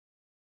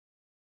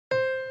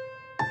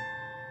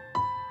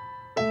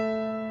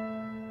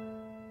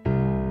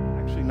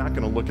not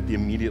going to look at the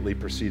immediately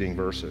preceding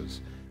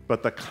verses.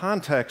 But the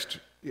context,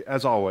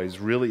 as always,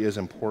 really is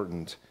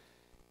important.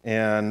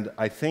 And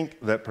I think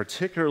that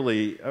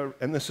particularly,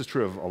 and this is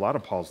true of a lot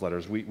of Paul's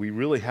letters, we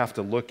really have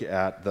to look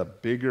at the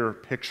bigger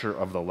picture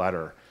of the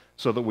letter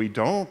so that we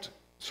don't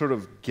sort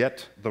of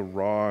get the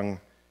wrong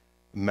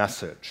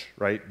message,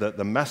 right?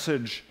 The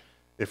message,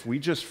 if we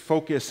just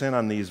focus in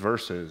on these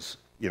verses,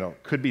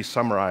 could be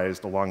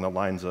summarized along the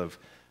lines of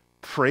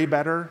pray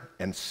better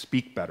and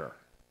speak better.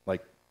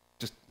 Like,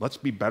 just let's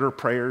be better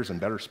prayers and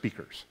better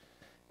speakers.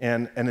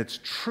 And it's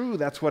true,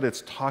 that's what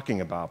it's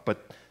talking about,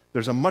 but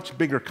there's a much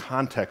bigger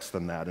context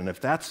than that. And if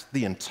that's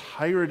the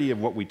entirety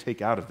of what we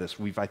take out of this,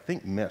 we've, I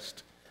think,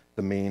 missed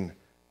the main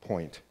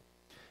point.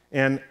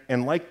 And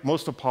like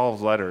most of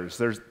Paul's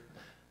letters,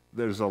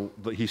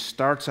 he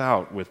starts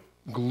out with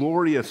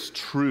glorious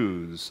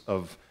truths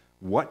of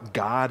what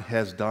God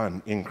has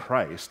done in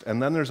Christ.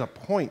 And then there's a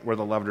point where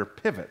the letter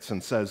pivots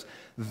and says,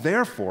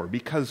 therefore,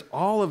 because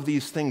all of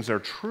these things are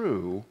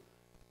true,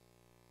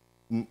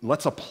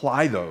 let's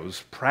apply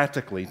those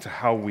practically to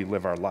how we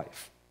live our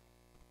life.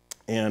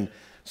 And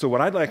so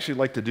what I'd actually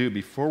like to do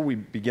before we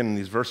begin in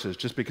these verses,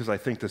 just because I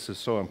think this is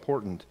so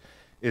important,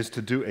 is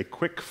to do a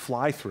quick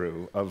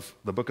fly-through of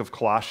the book of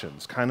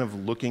Colossians, kind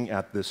of looking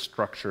at this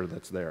structure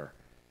that's there.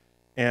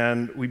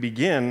 And we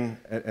begin,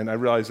 and I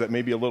realize that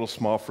may be a little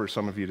small for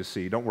some of you to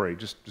see. Don't worry,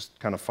 just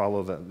kind of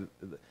follow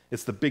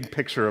it's the big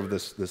picture of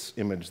this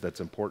image that's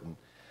important.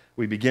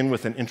 We begin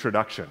with an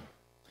introduction.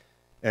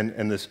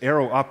 And this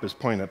arrow up is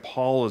pointing that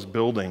Paul is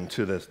building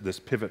to this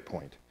pivot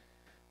point.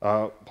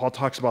 Paul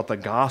talks about the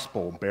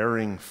gospel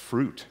bearing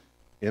fruit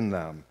in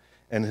them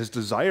and his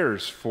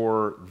desires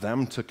for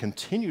them to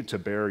continue to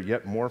bear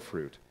yet more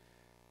fruit.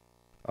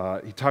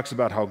 He talks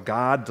about how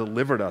God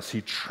delivered us.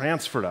 He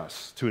transferred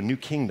us to a new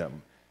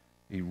kingdom.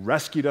 He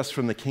rescued us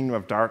from the kingdom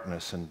of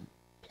darkness and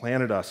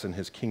planted us in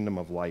his kingdom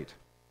of light.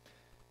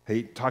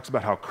 He talks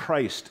about how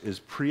Christ is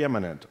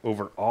preeminent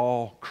over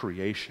all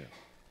creation.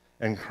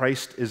 And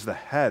Christ is the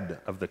head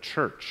of the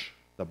church,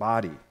 the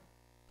body.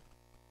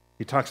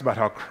 He talks about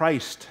how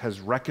Christ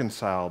has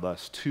reconciled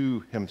us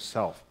to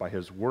himself by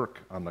his work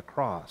on the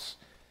cross.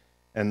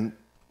 And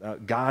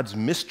God's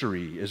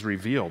mystery is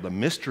revealed, the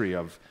mystery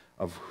of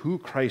who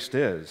Christ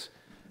is,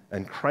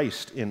 and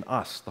Christ in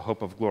us, the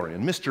hope of glory.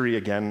 And mystery,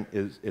 again,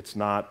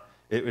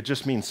 it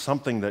just means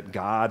something that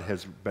God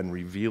has been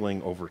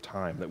revealing over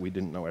time, that we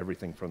didn't know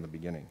everything from the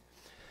beginning.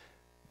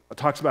 It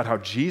talks about how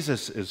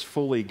Jesus is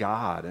fully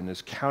God and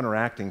is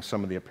counteracting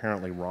some of the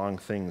apparently wrong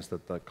things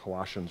that the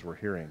Colossians were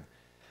hearing.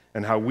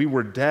 And how we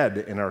were dead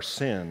in our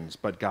sins,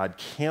 but God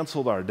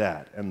canceled our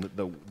debt. And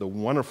the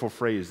wonderful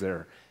phrase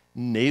there,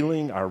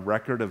 nailing our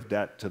record of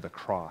debt to the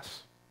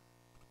cross.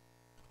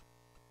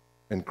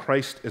 And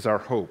Christ is our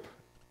hope,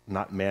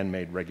 not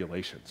man-made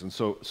regulations. And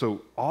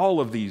so all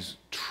of these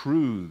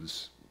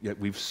truths that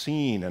we've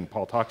seen and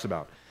Paul talks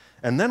about.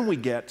 And then we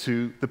get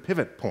to the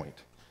pivot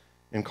point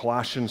in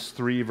Colossians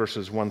 3,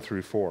 verses 1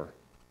 through 4.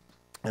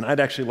 And I'd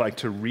actually like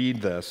to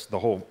read this, the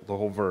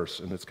whole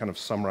verse, and it's kind of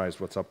summarized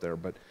what's up there.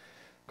 But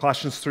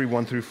Colossians 3,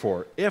 1 through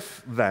 4.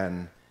 If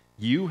then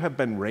you have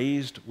been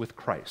raised with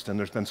Christ, and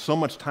there's been so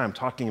much time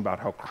talking about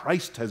how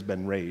Christ has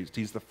been raised,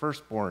 he's the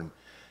firstborn.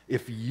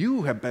 If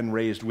you have been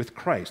raised with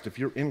Christ, if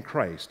you're in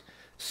Christ,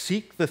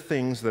 seek the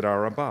things that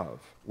are above,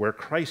 where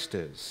Christ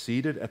is,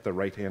 seated at the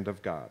right hand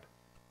of God.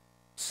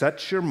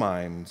 Set your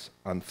minds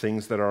on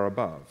things that are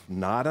above,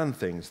 not on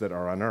things that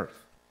are on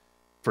earth.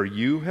 For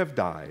you have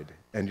died,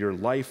 and your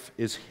life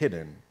is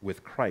hidden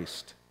with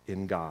Christ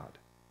in God.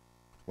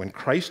 When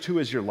Christ, who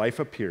is your life,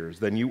 appears,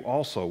 then you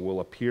also will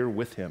appear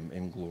with him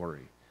in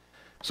glory.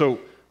 So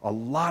a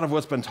lot of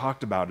what's been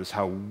talked about is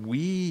how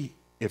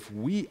if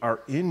we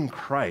are in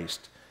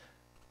Christ,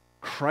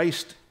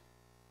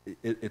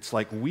 it's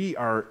like we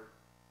are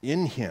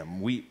in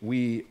him.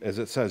 We, as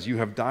it says, you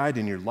have died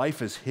and your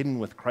life is hidden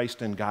with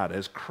Christ in God.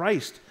 As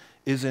Christ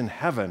is in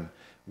heaven,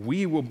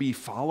 we will be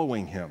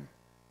following him.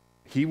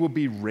 He will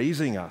be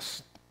raising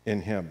us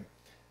in him.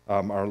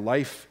 Our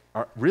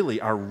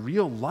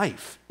real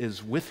life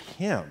is with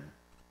him,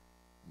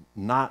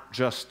 not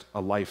just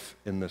a life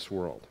in this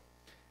world.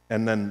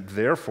 And then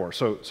therefore,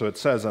 so it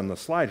says on the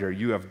slide here,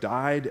 you have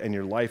died and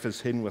your life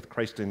is hidden with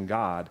Christ in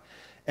God.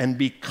 And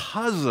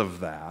because of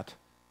that,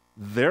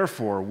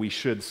 therefore, we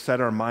should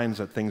set our minds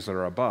at things that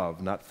are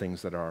above, not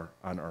things that are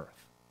on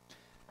earth.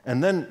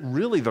 And then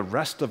really the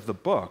rest of the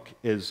book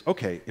is,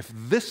 okay, if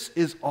this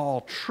is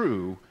all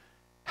true,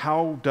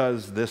 how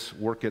does this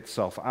work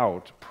itself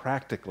out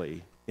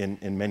practically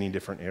in many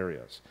different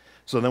areas?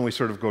 So then we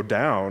sort of go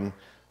down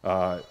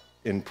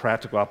in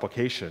practical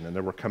application, and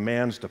there were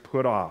commands to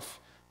put off,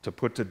 to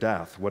put to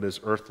death what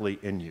is earthly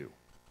in you.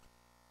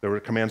 There were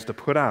commands to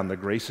put on the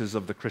graces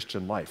of the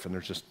Christian life, and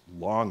there's just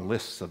long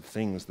lists of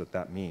things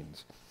that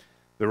means.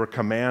 There were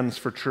commands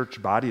for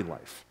church body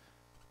life.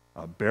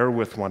 Bear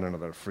with one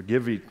another,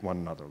 forgive one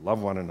another,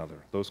 love one another,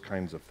 those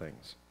kinds of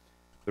things.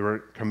 There were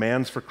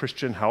commands for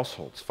Christian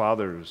households,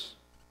 fathers,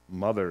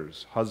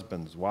 mothers,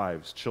 husbands,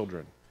 wives,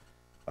 children.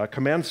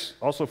 Commands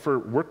also for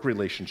work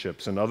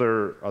relationships and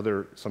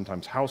other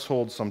sometimes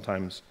households,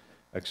 sometimes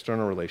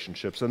external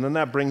relationships. And then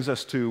that brings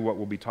us to what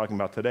we'll be talking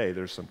about today.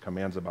 There's some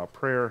commands about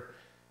prayer,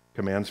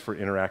 commands for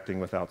interacting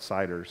with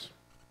outsiders.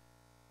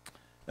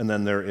 And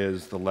then there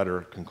is the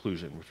letter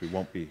conclusion, which we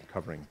won't be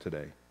covering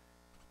today.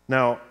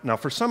 Now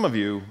for some of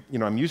you,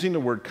 I'm using the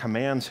word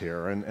commands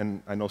here,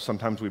 and I know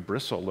sometimes we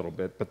bristle a little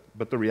bit,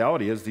 but the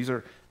reality is these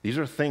are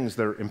things,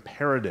 they're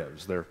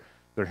imperatives.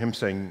 They're him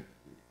saying,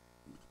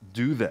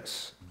 do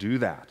this, do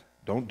that,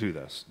 don't do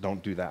this,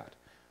 don't do that.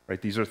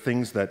 Right? These are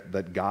things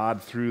that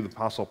God, through the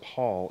Apostle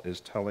Paul, is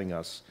telling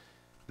us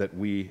that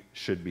we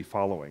should be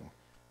following.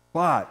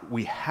 But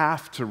we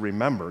have to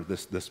remember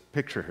this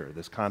picture here,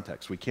 this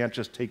context. We can't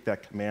just take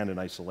that command in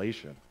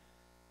isolation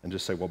and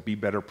just say, well, be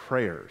better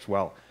prayers.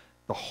 Well,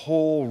 the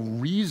whole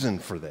reason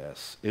for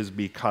this is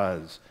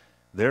because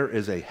there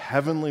is a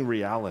heavenly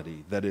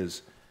reality that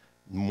is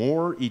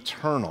more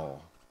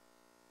eternal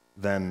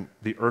than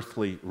the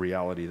earthly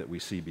reality that we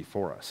see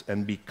before us.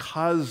 And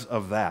because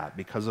of that,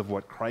 because of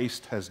what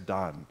Christ has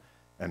done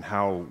and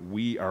how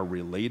we are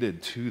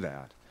related to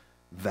that,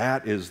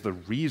 that is the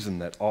reason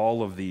that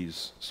all of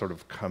these sort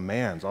of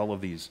commands, all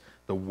of these,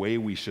 the way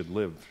we should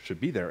live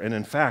should be there. And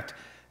in fact,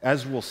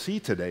 as we'll see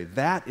today,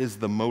 that is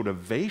the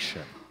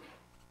motivation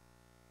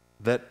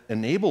that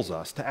enables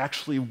us to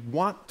actually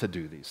want to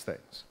do these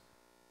things.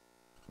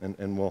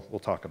 And we'll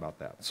talk about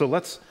that. So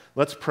let's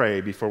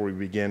pray before we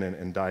begin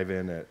and dive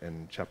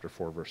in chapter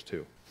 4, verse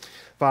 2.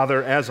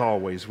 Father, as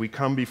always, we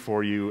come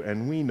before you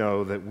and we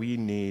know that we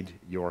need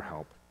your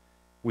help.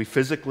 We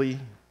physically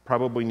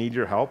probably need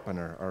your help and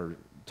are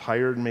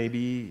tired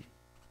maybe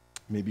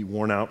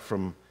worn out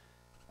from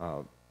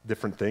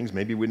different things.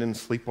 Maybe we didn't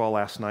sleep well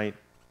last night.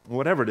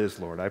 Whatever it is,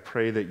 Lord, I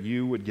pray that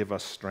you would give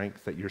us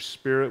strength, that your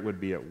Spirit would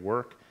be at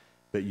work,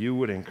 that you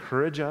would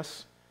encourage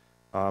us,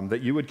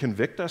 that you would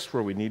convict us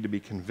where we need to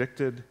be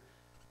convicted,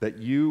 that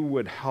you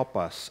would help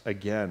us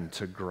again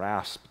to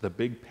grasp the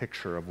big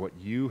picture of what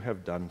you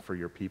have done for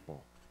your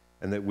people,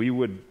 and that we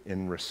would,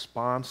 in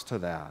response to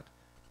that,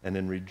 and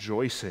in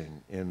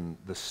rejoicing in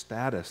the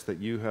status that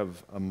you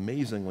have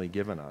amazingly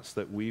given us,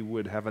 that we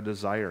would have a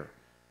desire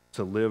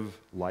to live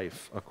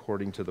life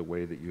according to the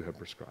way that you have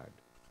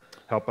prescribed.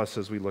 Help us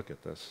as we look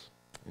at this.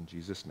 In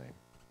Jesus' name,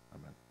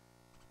 amen.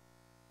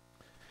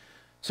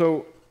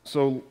 So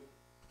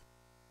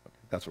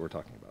that's what we're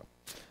talking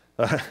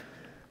about.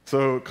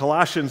 So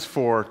Colossians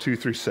 4, 2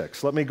 through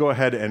 6. Let me go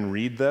ahead and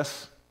read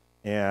this,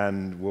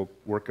 and we'll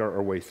work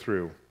our way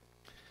through.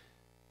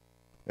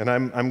 And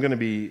I'm going to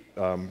be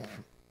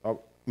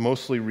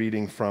mostly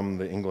reading from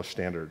the English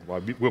Standard.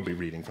 Well, we'll be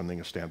reading from the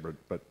English Standard,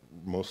 but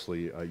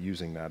mostly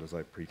using that as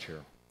I preach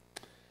here.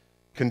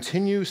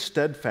 Continue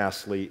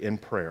steadfastly in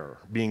prayer,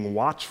 being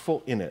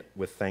watchful in it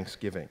with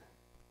thanksgiving.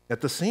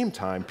 At the same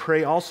time,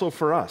 pray also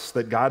for us,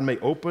 that God may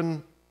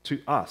open to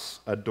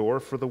us a door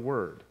for the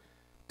word,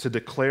 to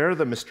declare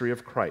the mystery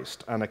of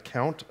Christ, on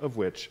account of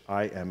which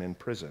I am in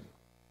prison,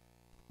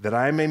 that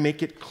I may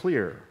make it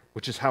clear,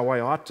 which is how I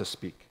ought to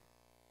speak.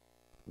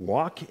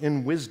 Walk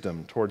in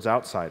wisdom towards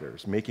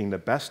outsiders, making the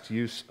best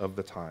use of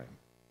the time.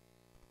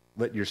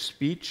 Let your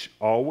speech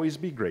always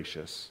be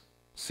gracious,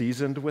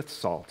 seasoned with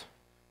salt,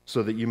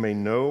 so that you may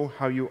know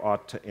how you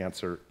ought to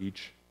answer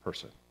each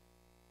person.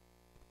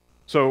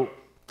 So,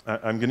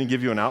 I'm going to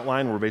give you an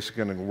outline. We're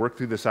basically going to work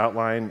through this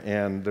outline,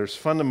 and there's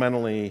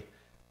fundamentally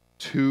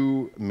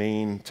two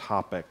main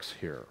topics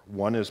here.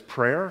 One is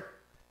prayer,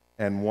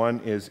 and one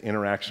is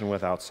interaction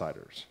with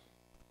outsiders.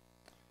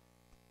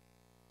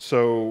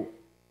 So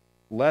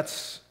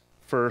let's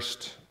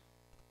first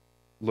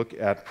look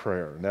at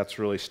prayer, and that's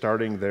really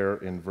starting there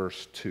in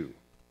verse 2.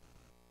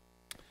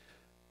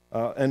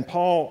 And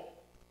Paul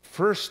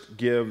first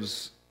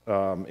gives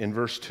in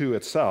verse 2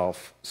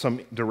 itself, some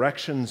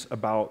directions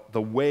about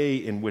the way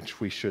in which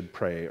we should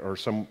pray, or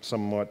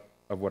somewhat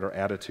of what our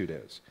attitude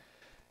is.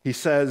 He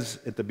says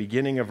at the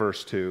beginning of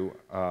verse 2,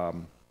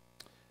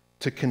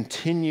 to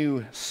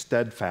continue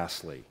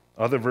steadfastly.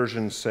 Other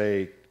versions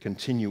say,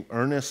 continue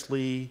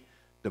earnestly,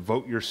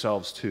 devote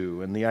yourselves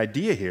to. And the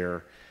idea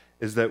here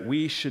is that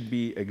we should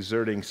be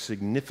exerting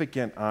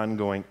significant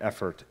ongoing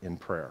effort in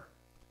prayer.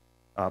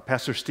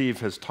 Pastor Steve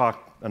has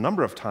talked a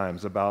number of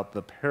times about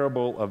the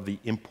parable of the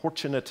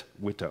importunate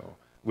widow.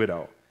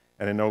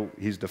 And I know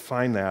he's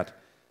defined that,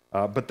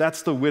 but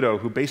that's the widow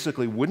who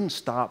basically wouldn't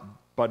stop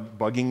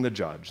bugging the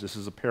judge. This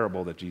is a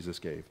parable that Jesus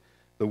gave.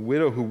 The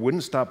widow who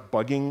wouldn't stop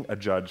bugging a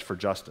judge for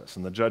justice.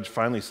 And the judge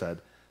finally said,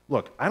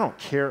 look, I don't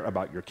care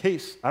about your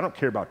case. I don't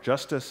care about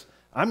justice.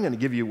 I'm going to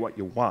give you what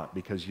you want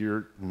because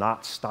you're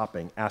not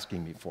stopping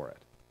asking me for it.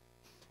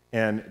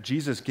 And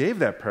Jesus gave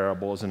that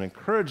parable as an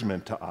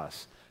encouragement to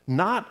us,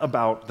 not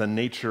about the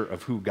nature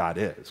of who God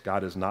is.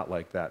 God is not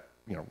like that,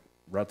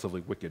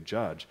 relatively wicked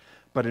judge,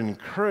 but an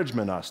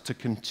encouragement us to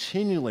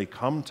continually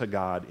come to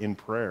God in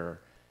prayer,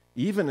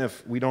 even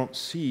if we don't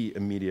see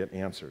immediate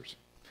answers.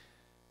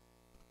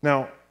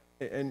 Now,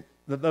 and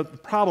the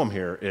problem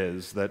here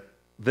is that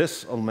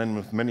this, and then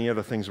with many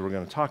other things we're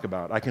going to talk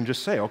about, I can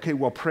just say, okay,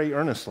 well, pray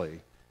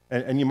earnestly,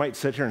 And you might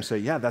sit here and say,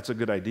 yeah, that's a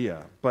good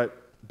idea.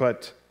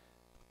 But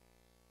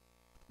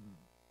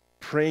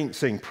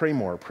saying pray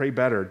more, pray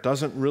better,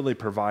 doesn't really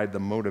provide the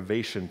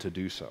motivation to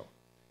do so.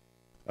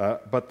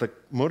 But the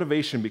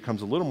motivation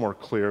becomes a little more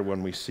clear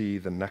when we see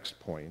the next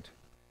point,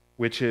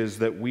 which is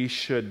that we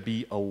should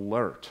be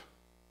alert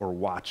or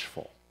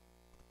watchful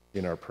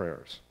in our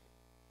prayers.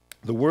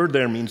 The word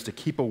there means to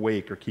keep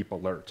awake or keep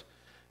alert.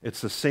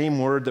 It's the same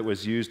word that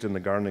was used in the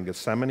Garden of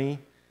Gethsemane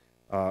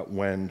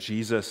when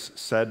Jesus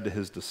said to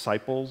his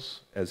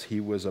disciples as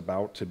he was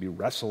about to be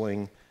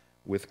wrestling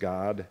with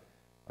God,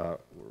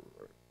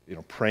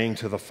 praying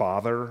to the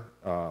Father,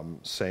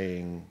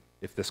 saying,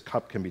 if this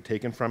cup can be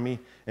taken from me.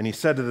 And he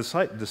said to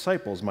the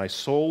disciples, my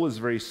soul is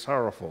very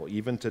sorrowful,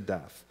 even to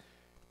death.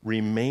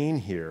 Remain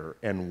here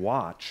and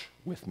watch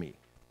with me.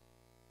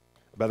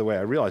 By the way,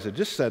 I realized I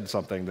just said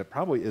something that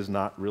probably is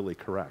not really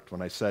correct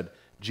when I said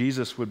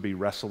Jesus would be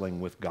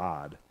wrestling with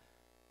God.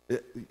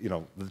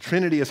 The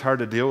Trinity is hard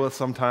to deal with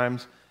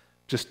sometimes.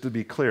 Just to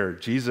be clear,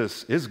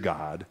 Jesus is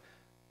God.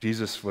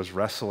 Jesus was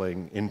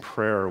wrestling in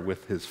prayer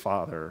with his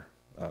Father.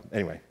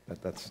 Anyway,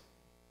 that's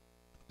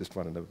just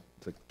wanted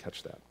to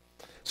catch that.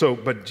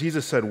 But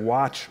Jesus said,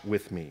 watch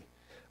with me.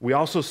 We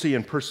also see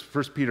in 1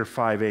 Peter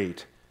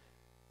 5:8,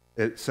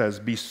 it says,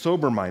 be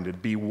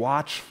sober-minded, be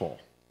watchful.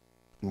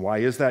 And why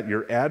is that?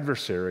 Your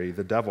adversary,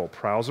 the devil,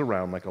 prowls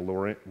around like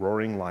a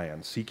roaring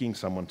lion, seeking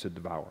someone to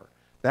devour.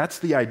 That's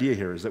the idea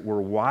here, is that we're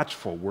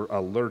watchful, we're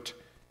alert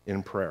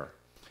in prayer.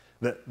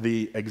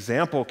 The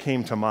example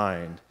came to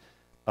mind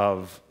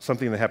of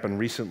something that happened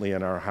recently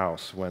in our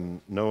house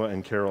when Noah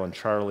and Carol and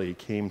Charlie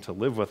came to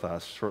live with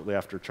us shortly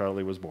after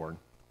Charlie was born.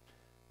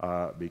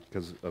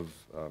 Because of,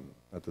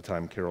 at the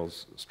time,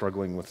 Carol's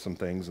struggling with some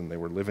things, and they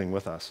were living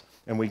with us.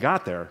 And we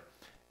got there,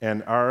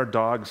 and our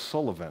dog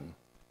Sullivan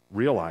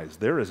realized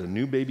there is a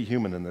new baby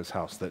human in this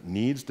house that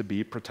needs to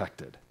be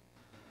protected.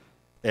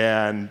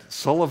 And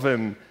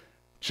Sullivan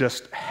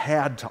just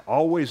had to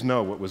always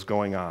know what was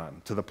going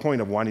on, to the point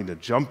of wanting to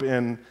jump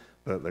in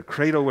the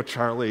cradle with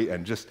Charlie,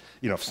 and just,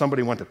 if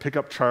somebody went to pick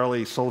up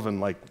Charlie,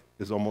 Sullivan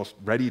is almost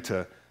ready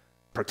to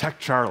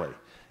protect Charlie.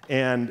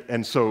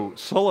 And so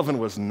Sullivan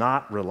was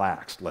not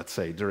relaxed, let's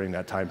say, during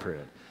that time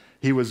period.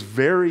 He was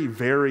very,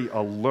 very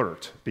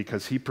alert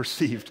because he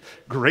perceived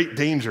great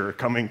danger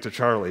coming to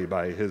Charlie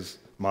by his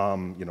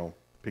mom,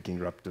 picking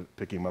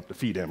him up to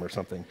feed him or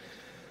something.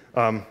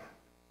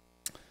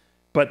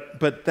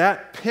 But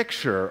that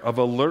picture of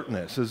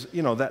alertness is,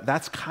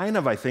 that's kind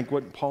of, I think,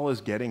 what Paul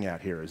is getting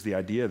at here, is the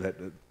idea that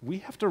we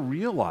have to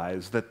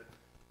realize that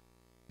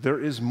there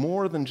is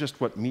more than just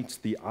what meets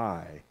the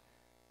eye.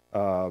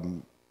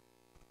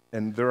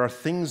 And there are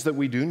things that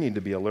we do need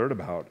to be alert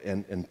about,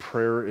 and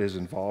prayer is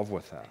involved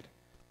with that.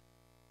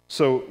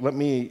 So let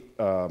me,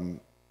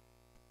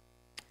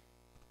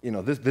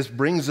 this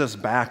brings us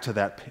back to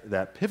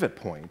that pivot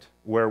point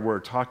where we're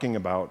talking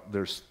about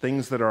there's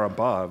things that are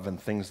above and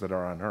things that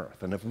are on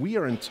earth. And if we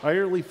are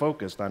entirely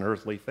focused on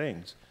earthly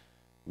things,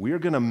 we're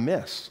going to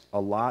miss a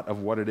lot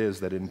of what it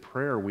is that in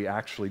prayer we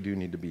actually do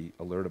need to be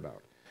alert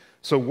about.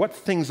 So what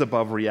things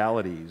above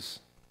realities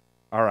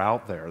are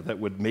out there that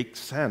would make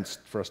sense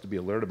for us to be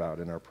alert about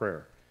in our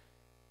prayer?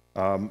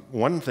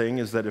 One thing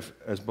is that if,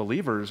 as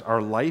believers,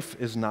 our life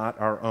is not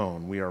our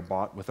own. We are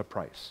bought with a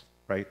price,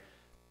 right?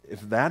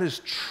 If that is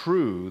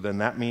true, then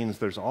that means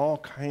there's all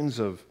kinds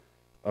of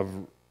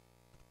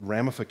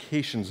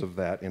ramifications of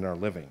that in our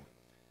living.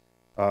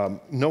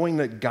 Knowing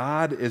that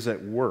God is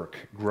at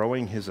work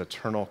growing his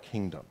eternal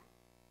kingdom,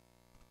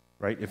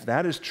 right? If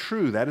that is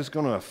true, that is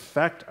going to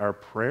affect our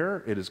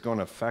prayer. It is going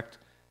to affect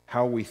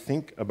how we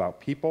think about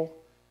people.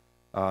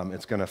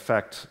 It's going to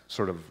affect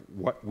sort of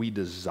what we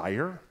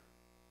desire.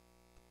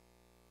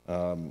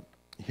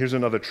 Here's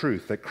another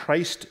truth, that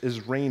Christ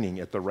is reigning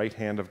at the right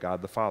hand of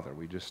God the Father.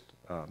 We just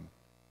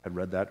had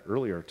read that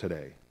earlier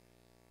today.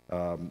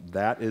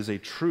 That is a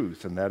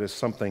truth, and that is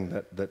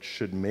something that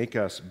should make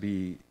us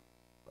be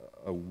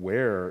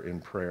aware in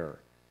prayer.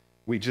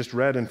 We just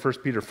read in 1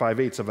 Peter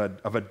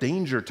 5:8 of a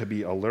danger to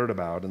be alert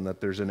about, and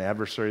that there's an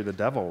adversary, the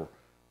devil,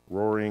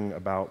 roaming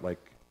about like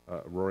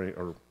a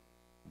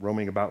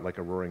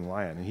roaring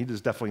lion. And he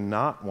does definitely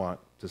not want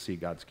to see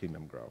God's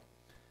kingdom grow.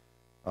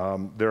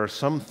 There are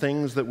some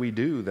things that we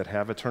do that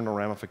have eternal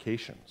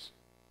ramifications.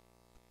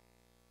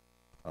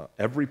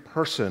 Every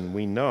person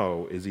we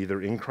know is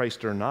either in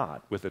Christ or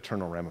not, with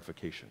eternal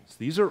ramifications.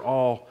 These are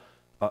all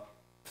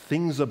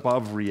things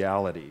above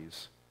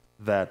realities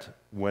that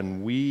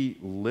when we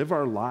live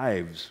our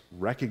lives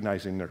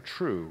recognizing they're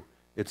true,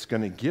 it's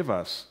going to give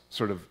us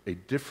sort of a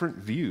different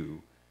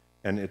view,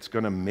 and it's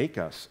going to make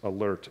us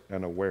alert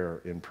and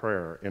aware in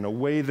prayer in a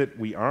way that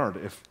we aren't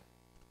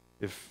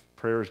if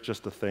prayer is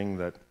just a thing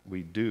that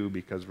we do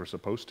because we're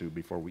supposed to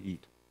before we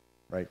eat,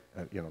 right?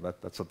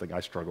 That's something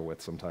I struggle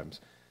with sometimes,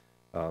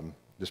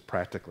 just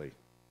practically.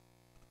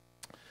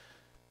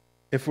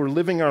 If we're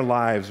living our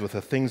lives with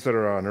the things that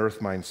are on earth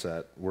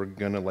mindset, we're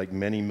going to, like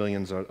many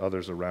millions of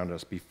others around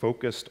us, be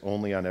focused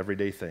only on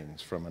everyday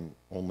things from an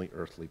only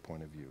earthly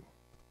point of view.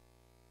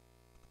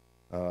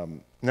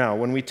 Now,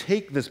 when we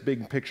take this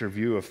big picture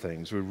view of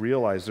things, we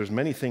realize there's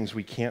many things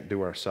we can't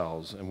do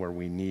ourselves and where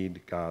we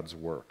need God's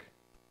work.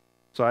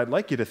 So I'd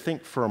like you to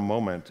think for a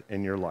moment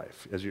in your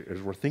life, as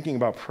we're thinking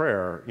about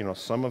prayer,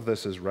 some of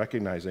this is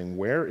recognizing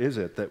where is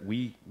it that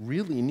we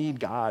really need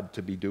God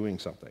to be doing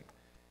something.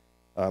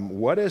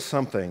 What is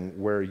something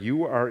where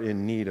you are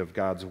in need of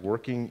God's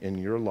working in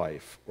your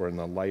life or in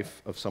the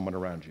life of someone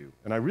around you?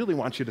 And I really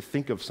want you to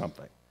think of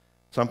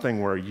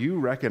something where you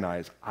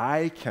recognize,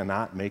 I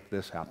cannot make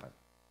this happen.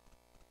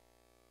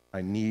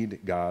 I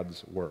need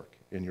God's work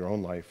in your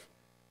own life,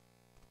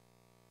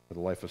 or the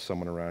life of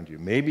someone around you.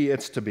 Maybe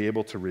it's to be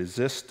able to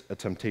resist a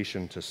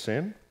temptation to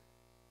sin.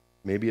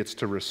 Maybe it's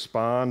to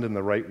respond in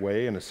the right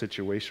way in a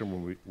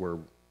situation where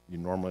you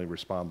normally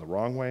respond the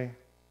wrong way.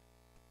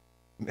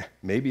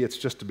 Maybe it's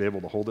just to be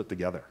able to hold it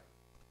together.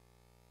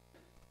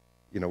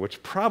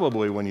 Which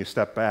probably, when you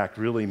step back,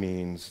 really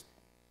means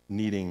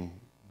needing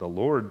the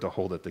Lord to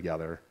hold it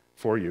together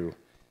for you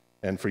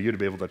and for you to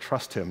be able to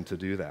trust Him to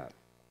do that.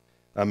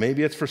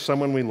 Maybe it's for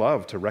someone we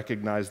love to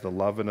recognize the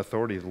love and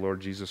authority of the Lord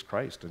Jesus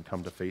Christ and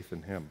come to faith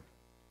in Him.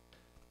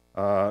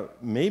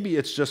 Maybe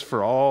it's just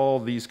for all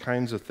these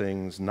kinds of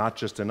things, not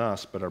just in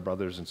us, but our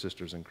brothers and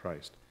sisters in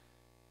Christ.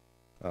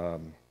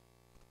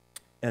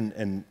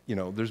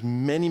 There's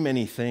many,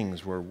 many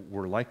things where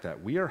we're like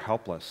that. We are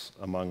helpless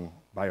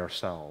by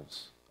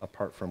ourselves,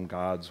 apart from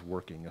God's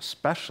working,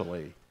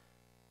 especially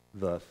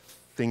the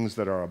things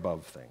that are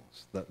above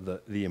things,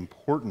 the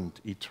important,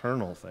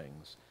 eternal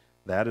things.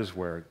 That is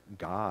where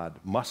God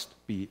must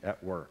be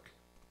at work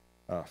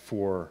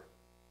for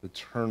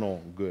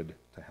eternal good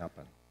to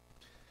happen.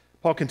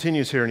 Paul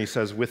continues here and he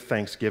says, with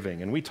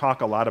thanksgiving. And we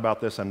talk a lot about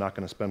this. I'm not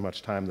going to spend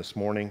much time this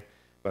morning,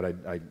 but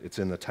it's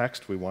in the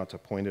text. We want to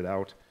point it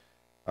out.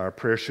 Our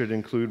prayer should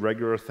include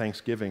regular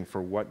thanksgiving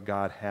for what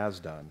God has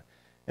done.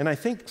 And I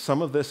think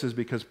some of this is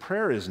because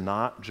prayer is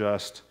not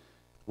just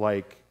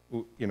like,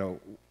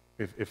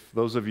 if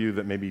those of you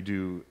that maybe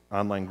do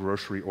online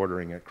grocery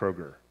ordering at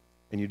Kroger,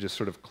 and you just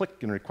sort of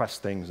click and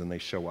request things and they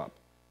show up.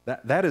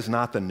 That is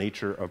not the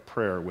nature of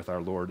prayer with our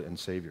Lord and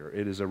Savior.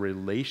 It is a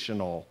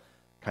relational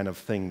kind of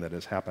thing that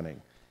is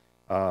happening.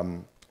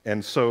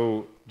 And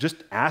so just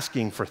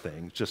asking for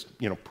things, just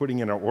putting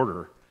in an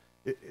order,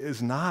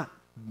 is not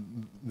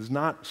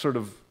sort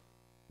of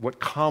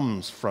what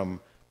comes from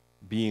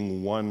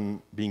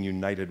being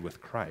united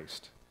with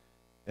Christ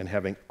and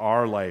having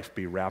our life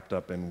be wrapped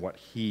up in what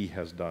He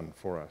has done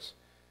for us.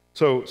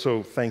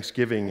 So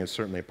thanksgiving is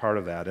certainly a part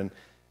of that.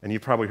 And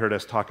you've probably heard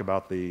us talk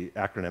about the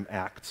acronym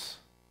ACTS: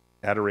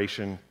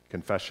 adoration,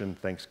 confession,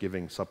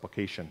 thanksgiving,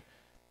 supplication.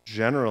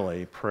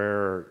 Generally,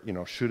 prayer,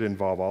 should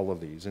involve all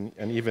of these. And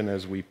even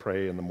as we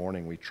pray in the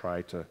morning, we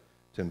try to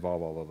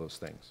involve all of those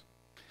things.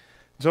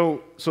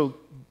 So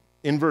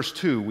in verse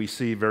 2, we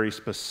see very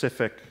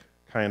specific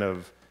kind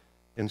of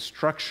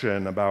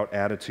instruction about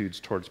attitudes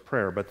towards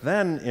prayer. But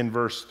then in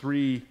verse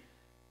 3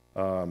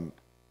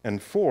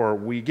 and 4,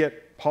 we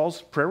get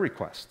Paul's prayer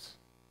requests.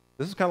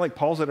 This is kind of like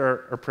Paul's at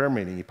our prayer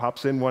meeting. He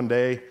pops in one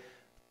day.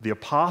 The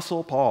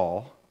Apostle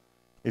Paul,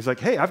 he's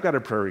like, hey, I've got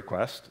a prayer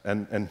request.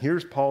 And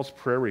here's Paul's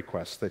prayer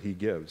request that he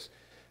gives.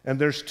 And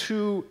there's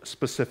two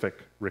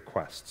specific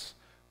requests.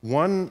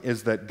 One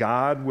is that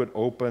God would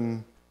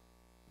open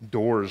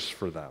doors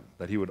for them,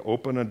 that He would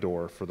open a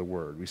door for the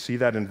Word. We see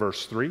that in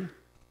verse 3.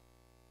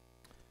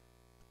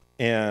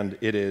 And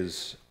it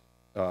is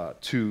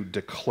to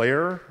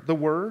declare the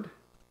Word.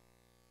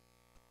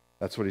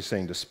 That's what he's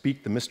saying, to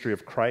speak the mystery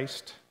of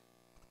Christ.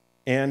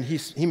 And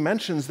he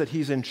mentions that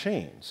he's in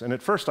chains. And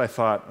at first I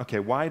thought, okay,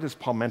 why does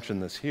Paul mention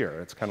this here?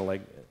 It's kind of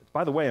like,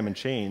 by the way, I'm in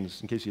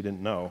chains, in case you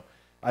didn't know.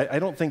 I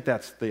don't think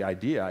that's the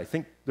idea. I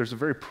think there's a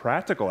very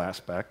practical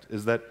aspect,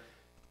 is that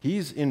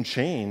he's in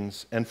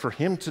chains, and for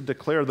him to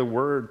declare the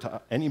word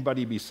to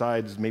anybody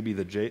besides maybe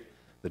the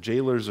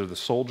jailers or the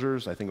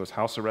soldiers, I think it was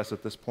house arrest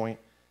at this point,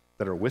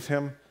 that are with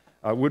him,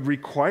 would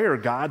require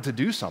God to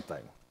do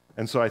something.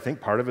 And so I think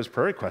part of his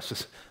prayer request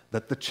is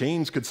that the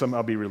chains could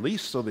somehow be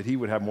released so that he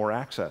would have more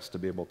access to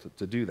be able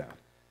to do that.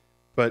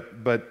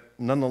 But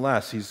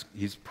nonetheless,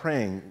 he's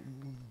praying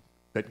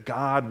that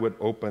God would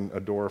open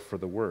a door for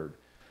the word.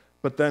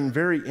 But then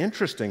very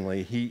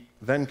interestingly, he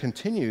then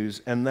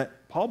continues, and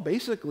that Paul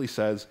basically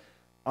says,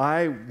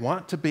 I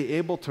want to be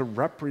able to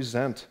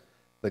represent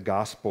the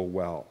gospel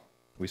well.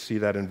 We see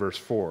that in verse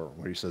 4,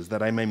 where he says,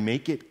 that I may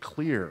make it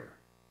clear,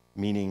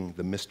 meaning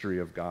the mystery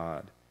of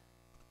God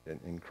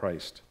in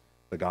Christ,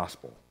 the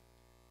gospel,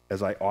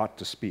 as I ought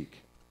to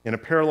speak. In a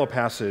parallel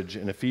passage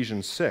in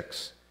Ephesians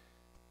 6,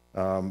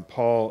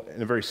 Paul,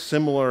 in a very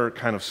similar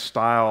kind of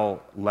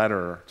style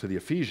letter to the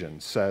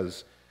Ephesians,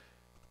 says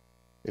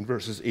in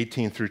verses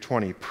 18 through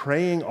 20,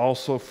 praying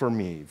also for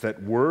me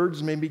that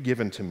words may be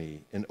given to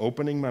me in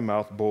opening my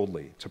mouth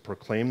boldly to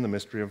proclaim the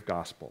mystery of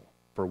gospel,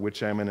 for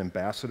which I am an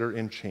ambassador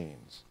in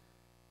chains,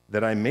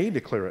 that I may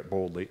declare it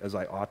boldly as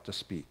I ought to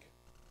speak.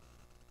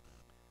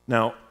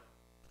 Now,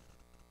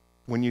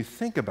 when you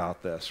think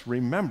about this,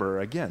 remember,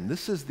 again,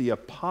 this is the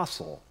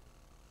Apostle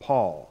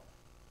Paul,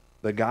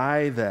 the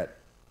guy that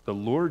the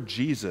Lord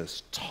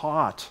Jesus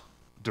taught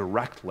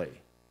directly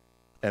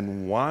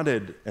and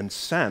wanted and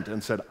sent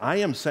and said, I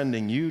am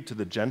sending you to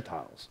the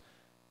Gentiles.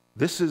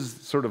 This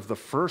is sort of the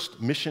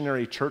first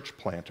missionary church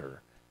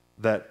planter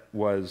that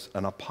was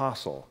an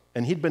apostle.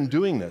 And he'd been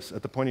doing this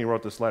at the point he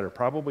wrote this letter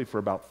probably for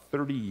about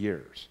 30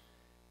 years.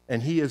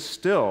 And he is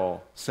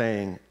still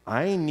saying,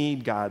 I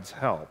need God's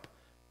help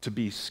to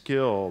be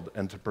skilled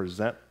and to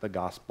present the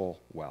gospel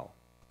well.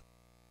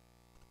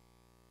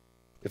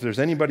 If there's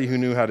anybody who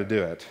knew how to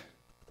do it,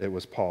 it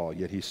was Paul,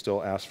 yet he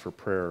still asked for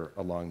prayer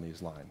along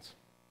these lines.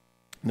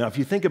 Now, if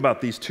you think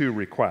about these two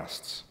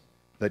requests,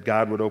 that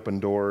God would open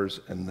doors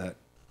and that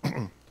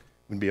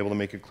we'd be able to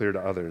make it clear to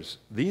others,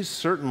 these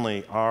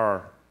certainly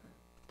are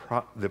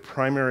the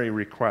primary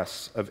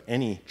requests of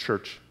any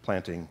church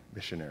planting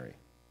missionary.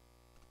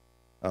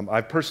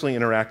 I've personally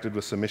interacted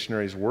with some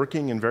missionaries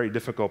working in very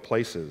difficult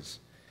places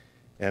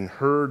and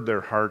heard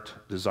their heart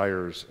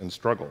desires and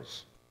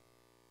struggles.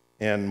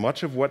 And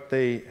much of what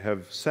they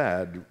have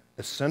said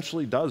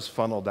essentially does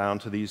funnel down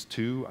to these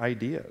two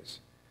ideas,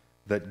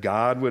 that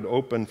God would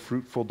open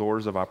fruitful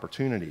doors of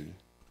opportunity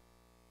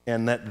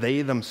and that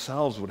they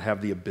themselves would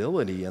have the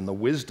ability and the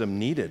wisdom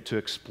needed to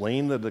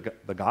explain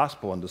the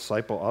gospel and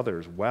disciple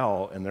others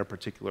well in their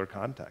particular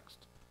context.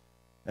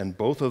 And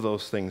both of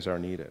those things are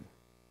needed.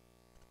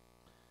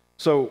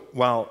 So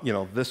while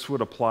this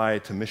would apply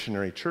to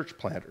missionary church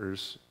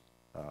planters,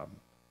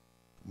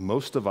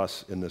 most of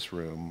us in this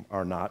room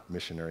are not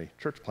missionary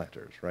church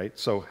planters, right?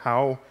 So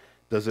how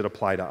does it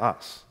apply to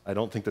us? I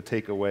don't think the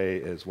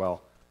takeaway is,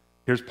 well,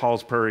 here's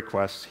Paul's prayer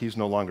request. He's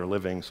no longer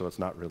living, so it's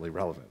not really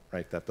relevant,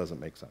 right? That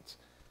doesn't make sense.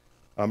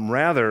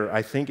 Rather,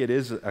 I think it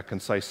is a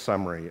concise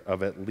summary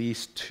of at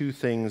least two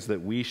things that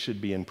we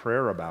should be in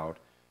prayer about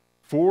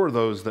for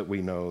those that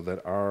we know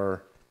that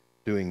are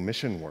doing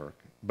mission work.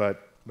 But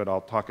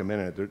I'll talk a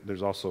minute.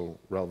 There's also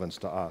relevance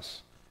to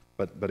us.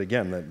 But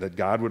again, that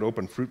God would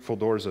open fruitful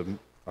doors of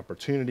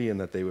opportunity and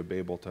that they would be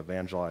able to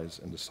evangelize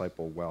and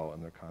disciple well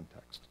in their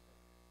context.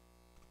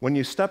 When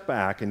you step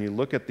back and you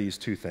look at these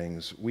two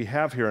things, we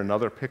have here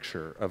another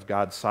picture of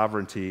God's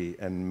sovereignty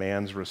and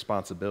man's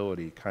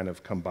responsibility kind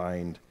of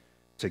combined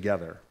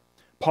together.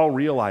 Paul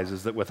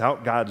realizes that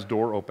without God's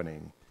door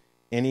opening,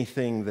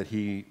 anything that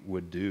he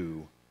would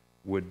do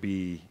would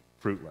be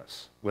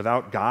fruitless.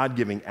 Without God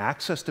giving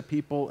access to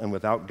people and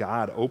without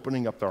God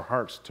opening up their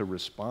hearts to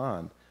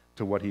respond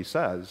to what he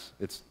says,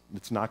 it's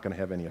not going to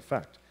have any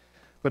effect.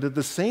 But at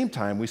the same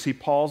time, we see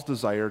Paul's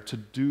desire to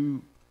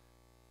do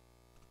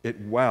it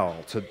well,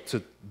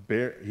 to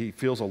bear, he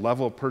feels a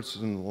level of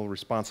personal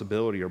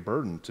responsibility or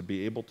burden to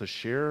be able to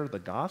share the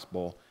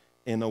gospel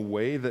in a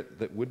way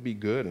that would be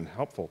good and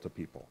helpful to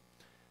people.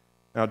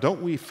 Now,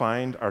 don't we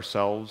find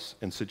ourselves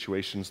in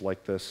situations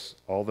like this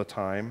all the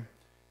time,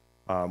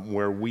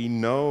 where we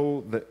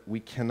know that we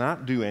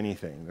cannot do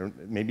anything, or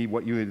maybe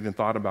what you even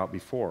thought about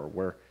before,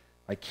 where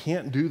I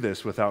can't do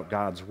this without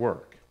God's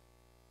work.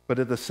 But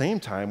at the same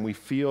time, we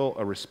feel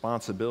a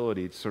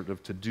responsibility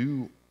to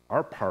do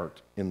our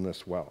part in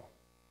this well.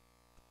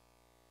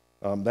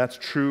 That's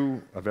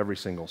true of every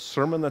single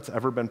sermon that's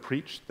ever been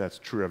preached. That's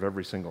true of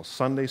every single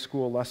Sunday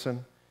school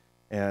lesson.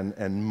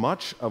 And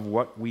much of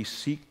what we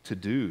seek to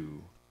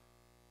do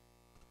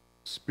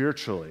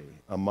spiritually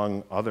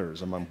among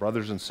others, among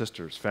brothers and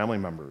sisters, family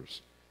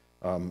members,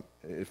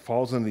 it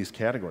falls in these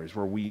categories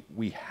where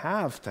we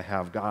have to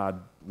have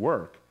God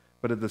work,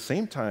 but at the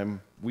same time,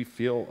 we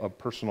feel a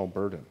personal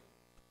burden.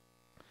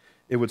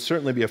 It would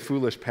certainly be a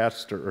foolish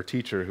pastor or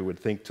teacher who would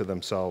think to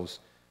themselves,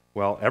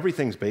 well,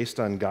 everything's based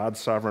on God's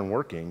sovereign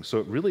working, so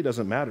it really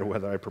doesn't matter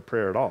whether I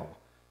prepare at all,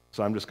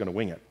 so I'm just going to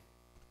wing it.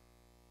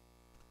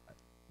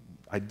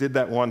 I did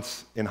that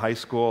once in high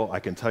school.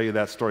 I can tell you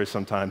that story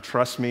sometime.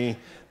 Trust me,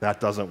 that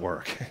doesn't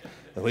work,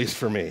 at least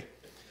for me.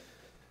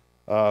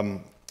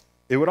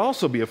 It would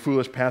also be a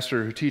foolish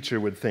pastor or teacher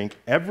would think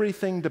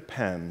everything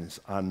depends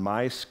on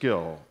my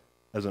skill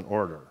as an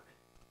orator,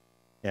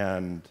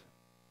 and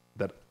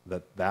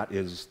that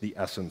is the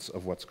essence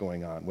of what's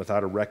going on,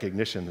 without a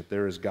recognition that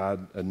there is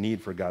a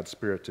need for God's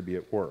Spirit to be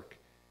at work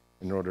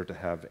in order to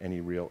have any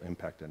real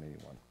impact on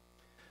anyone.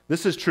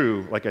 This is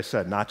true, like I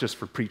said, not just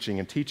for preaching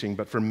and teaching,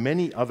 but for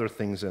many other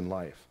things in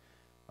life.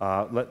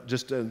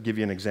 Just to give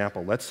you an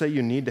example, let's say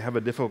you need to have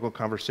a difficult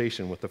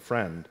conversation with a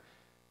friend,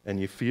 and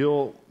you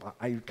feel,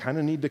 I kind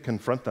of need to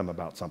confront them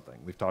about something.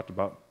 We've talked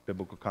about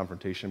biblical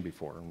confrontation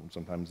before, and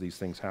sometimes these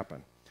things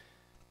happen.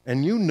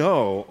 And you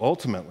know,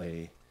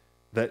 ultimately,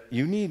 that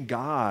you need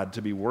God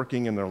to be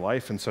working in their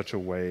life in such a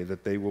way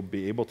that they will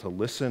be able to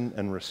listen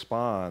and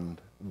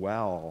respond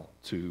well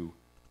to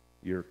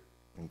your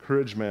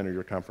encouragement or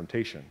your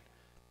confrontation.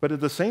 But at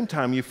the same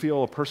time, you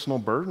feel a personal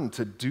burden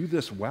to do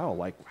this well.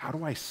 Like, how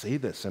do I say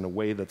this in a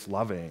way that's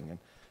loving?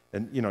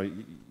 And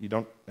you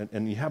don't,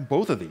 and you have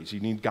both of these. You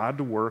need God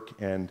to work,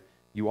 and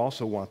you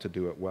also want to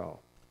do it well.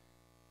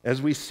 As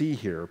we see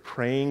here,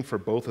 praying for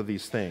both of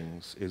these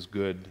things is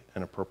good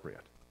and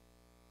appropriate.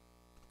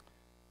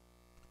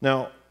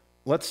 Now,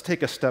 let's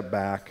take a step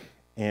back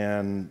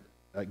and,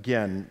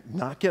 again,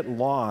 not get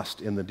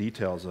lost in the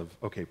details of,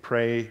 okay,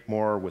 pray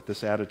more with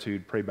this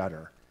attitude, pray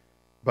better.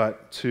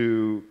 but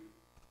to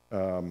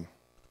okay,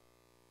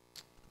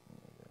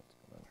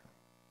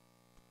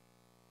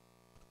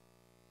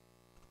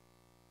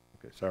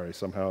 sorry,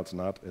 somehow it's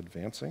not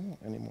advancing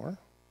anymore.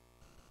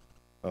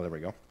 Oh, there we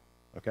go.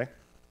 Okay.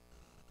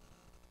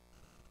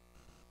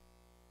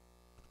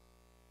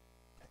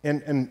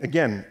 And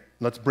again,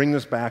 let's bring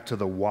this back to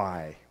the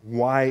why.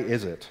 Why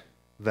is it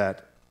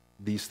that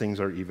these things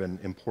are even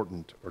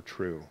important or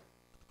true?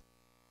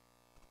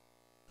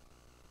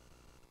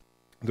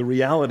 The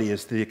reality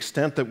is the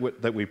extent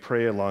that we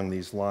pray along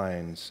these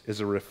lines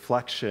is a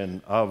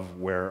reflection of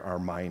where our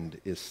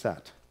mind is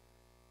set.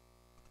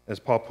 As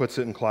Paul puts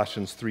it in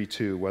Colossians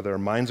 3:2, whether our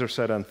minds are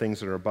set on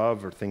things that are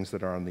above or things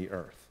that are on the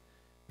earth.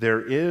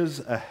 There is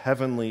a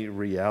heavenly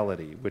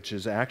reality which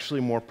is actually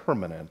more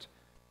permanent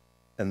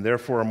and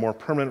therefore a more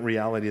permanent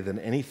reality than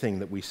anything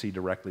that we see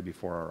directly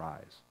before our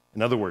eyes.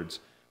 In other words,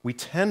 we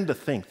tend to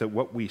think that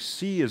what we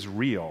see is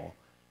real,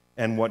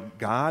 and what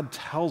God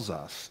tells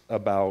us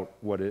about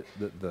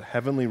the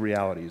heavenly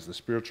realities, the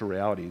spiritual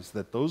realities,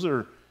 that those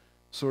are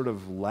sort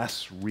of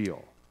less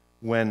real.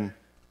 When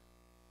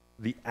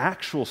the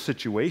actual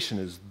situation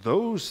is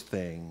those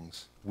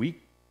things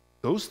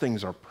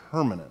are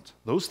permanent.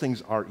 Those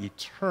things are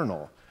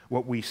eternal.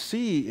 What we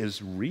see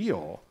is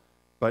real,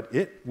 but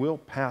it will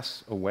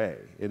pass away.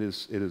 It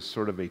is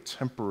sort of a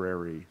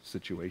temporary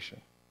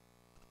situation.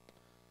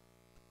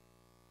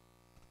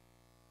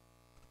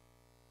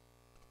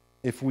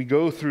 If we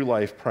go through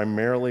life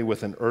primarily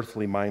with an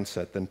earthly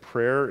mindset, then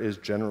prayer is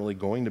generally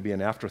going to be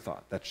an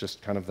afterthought. That's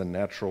just kind of the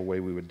natural way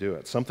we would do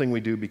it. Something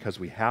we do because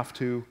we have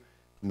to,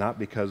 not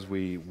because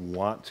we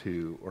want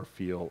to or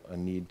feel a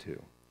need to.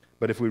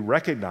 But if we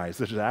recognize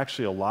there's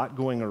actually a lot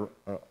going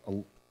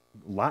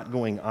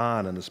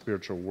on in the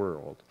spiritual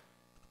world,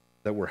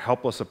 that we're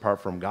helpless apart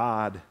from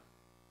God,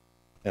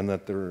 and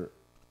that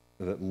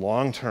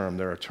long term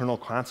there are eternal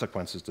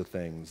consequences to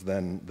things,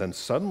 then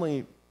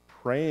suddenly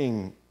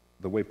praying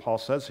the way Paul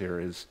says here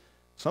is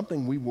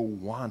something we will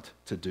want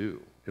to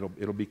do.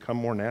 It'll become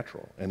more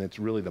natural, and it's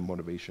really the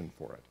motivation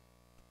for it.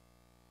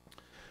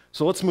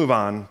 So let's move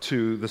on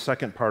to the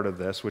second part of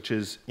this, which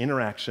is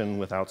interaction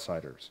with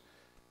outsiders.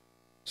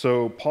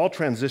 So Paul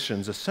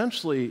transitions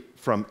essentially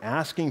from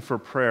asking for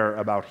prayer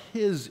about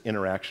his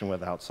interaction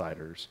with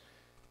outsiders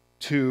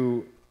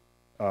to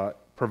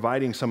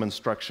providing some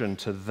instruction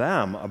to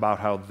them about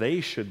how they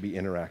should be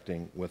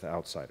interacting with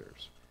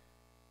outsiders.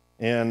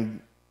 And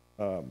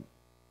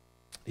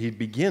he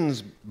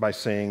begins by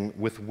saying,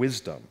 with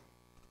wisdom.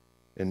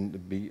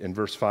 In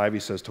verse 5, he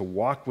says, to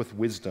walk with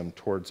wisdom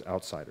towards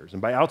outsiders.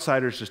 And by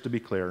outsiders, just to be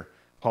clear,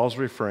 Paul's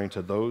referring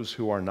to those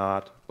who are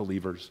not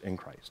believers in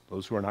Christ,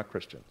 those who are not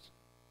Christians.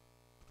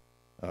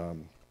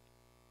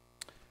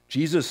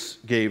 Jesus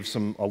gave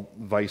some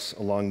advice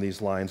along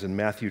these lines in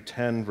Matthew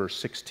 10, verse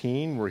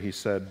 16, where he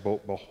said,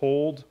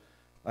 behold,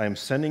 I am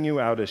sending you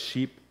out as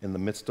sheep in the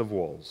midst of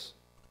wolves.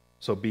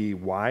 So be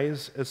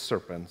wise as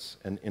serpents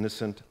and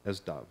innocent as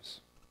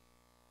doves.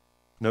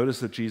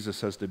 Notice that Jesus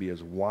says to be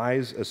as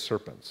wise as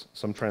serpents.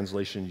 Some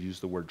translations use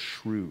the word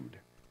shrewd.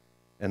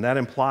 And that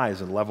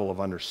implies a level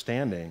of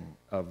understanding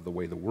of the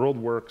way the world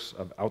works,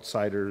 of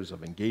outsiders,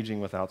 of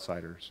engaging with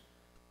outsiders.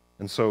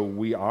 And so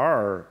we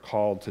are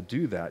called to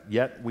do that,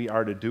 yet we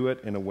are to do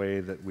it in a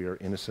way that we are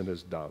innocent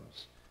as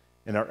doves.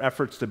 In our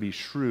efforts to be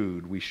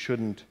shrewd, we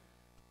shouldn't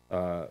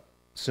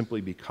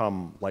simply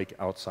become like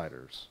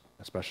outsiders,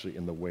 especially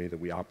in the way that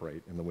we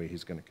operate, in the way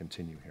he's going to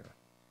continue here.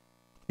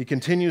 He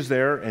continues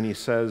there, and he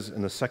says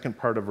in the second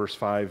part of verse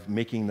 5,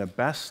 making the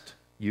best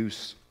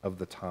use of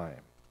the time.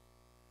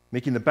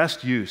 Making the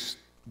best use,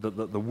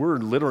 the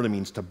word literally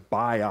means to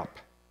buy up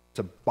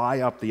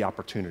the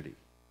opportunity.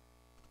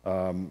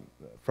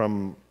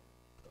 From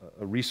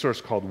a resource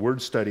called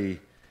Word Study,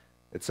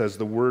 it says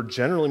the word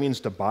generally means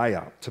to buy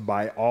up, to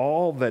buy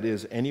all that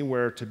is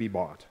anywhere to be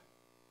bought,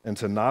 and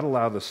to not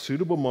allow a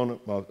suitable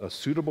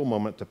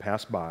moment to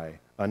pass by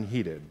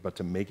unheeded, but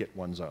to make it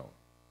one's own.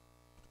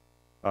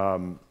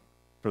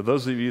 For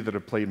those of you that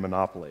have played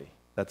Monopoly,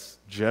 that's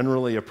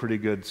generally a pretty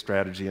good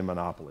strategy in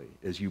Monopoly,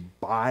 is you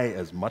buy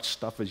as much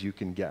stuff as you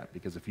can get,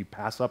 because if you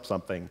pass up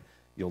something,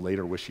 you'll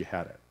later wish you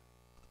had it.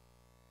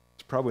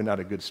 It's probably not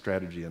a good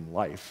strategy in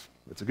life.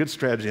 It's a good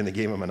strategy in the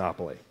game of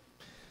Monopoly.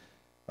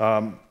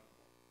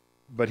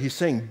 But he's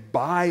saying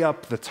buy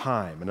up the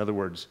time. In other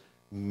words,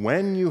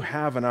 when you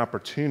have an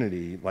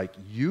opportunity,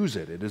 use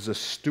it. It is a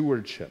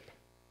stewardship.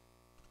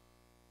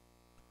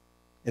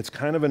 It's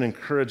kind of an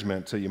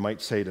encouragement to, you might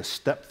say, to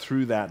step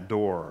through that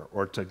door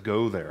or to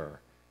go there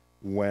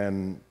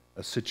when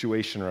a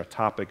situation or a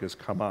topic has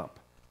come up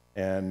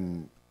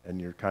and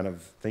you're kind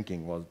of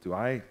thinking, well, do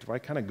I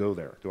kind of go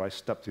there? Do I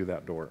step through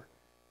that door?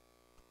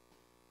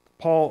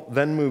 Paul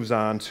then moves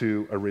on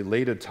to a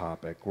related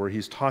topic where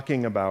he's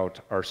talking about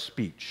our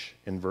speech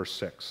in verse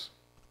 6.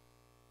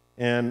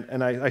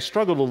 And I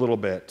struggled a little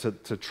bit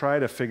to try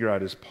to figure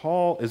out,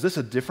 is this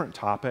a different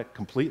topic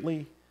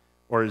completely?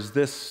 Or is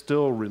this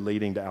still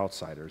relating to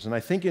outsiders? And I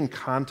think in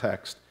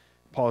context,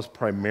 Paul is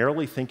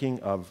primarily thinking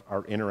of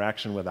our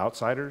interaction with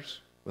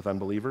outsiders, with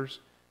unbelievers,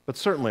 but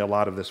certainly a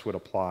lot of this would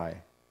apply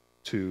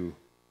to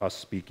us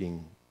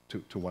speaking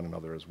to one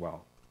another as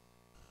well.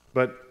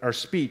 But our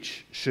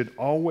speech should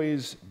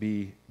always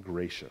be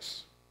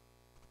gracious.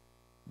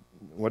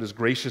 What does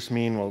gracious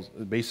mean? Well,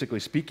 basically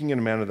speaking in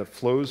a manner that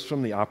flows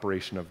from the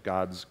operation of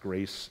God's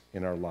grace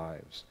in our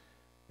lives.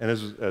 And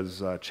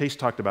as Chase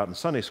talked about in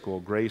Sunday school,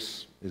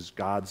 grace is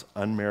God's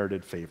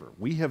unmerited favor.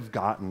 We have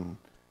gotten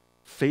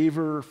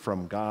favor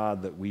from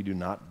God that we do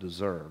not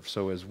deserve.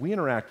 So as we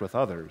interact with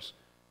others,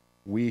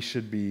 we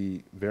should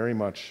be very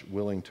much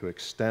willing to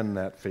extend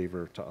that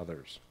favor to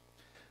others.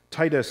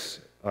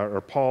 Titus,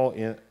 or Paul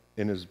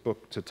in his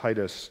book to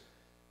Titus,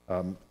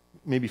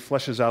 maybe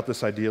fleshes out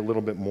this idea a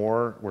little bit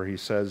more, where he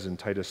says in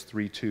Titus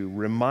 3:2,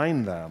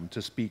 remind them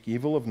to speak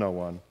evil of no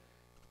one,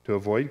 to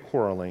avoid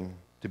quarreling,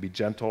 to be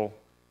gentle,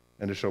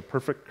 and to show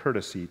perfect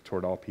courtesy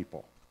toward all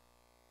people.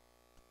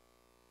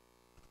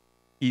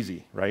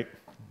 Easy, right?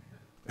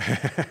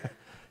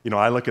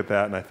 I look at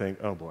that and I think,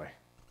 oh boy,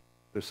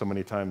 there's so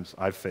many times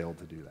I've failed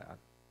to do that.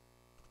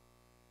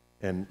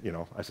 And,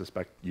 I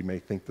suspect you may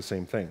think the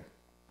same thing.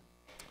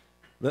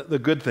 The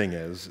good thing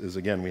is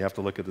again, we have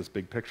to look at this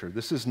big picture.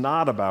 This is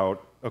not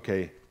about,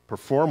 okay,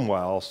 perform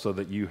well so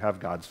that you have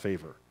God's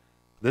favor.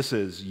 This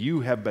is,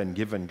 you have been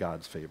given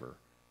God's favor.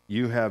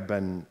 You have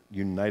been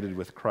united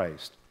with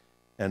Christ,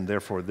 and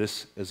therefore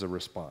this is a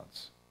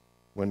response.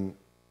 When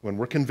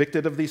we're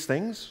convicted of these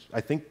things,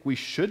 I think we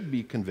should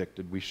be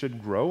convicted. We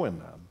should grow in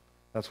them.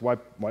 That's why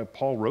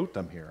Paul wrote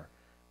them here.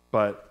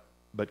 But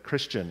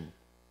Christian,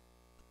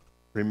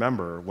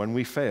 remember, when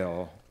we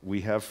fail,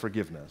 we have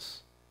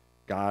forgiveness.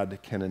 God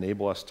can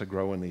enable us to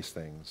grow in these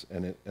things.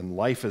 And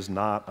life is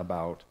not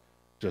about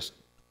just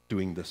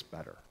doing this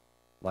better.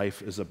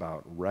 Life is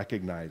about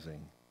recognizing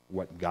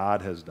what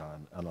God has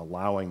done and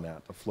allowing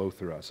that to flow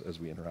through us as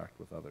we interact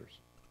with others.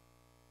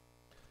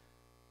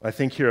 I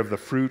think here of the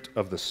fruit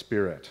of the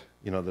Spirit,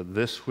 that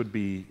this would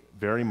be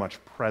very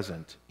much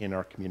present in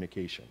our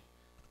communication.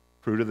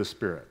 Fruit of the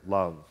Spirit: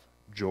 love,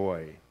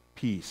 joy,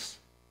 peace,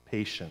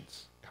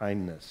 patience,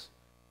 kindness,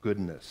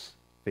 goodness,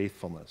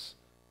 faithfulness,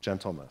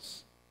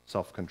 gentleness,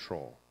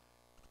 self-control.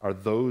 Are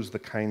those the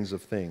kinds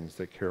of things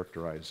that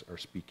characterize our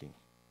speaking?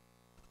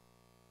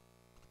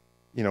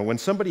 When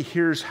somebody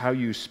hears how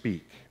you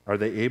speak, are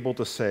they able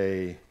to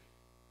say,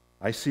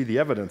 I see the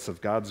evidence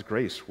of God's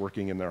grace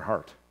working in their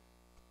heart?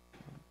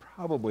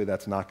 Probably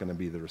that's not going to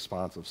be the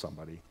response of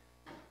somebody,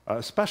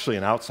 especially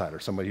an outsider,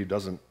 somebody who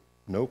doesn't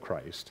know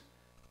Christ.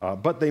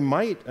 But they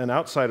might, an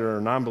outsider or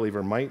a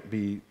non-believer might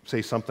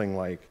say something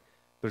like,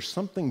 there's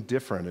something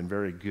different and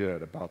very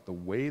good about the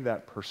way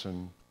that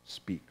person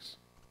speaks.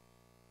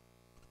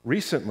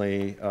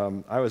 Recently,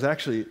 I was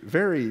actually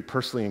very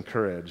personally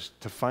encouraged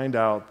to find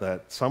out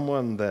that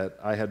someone that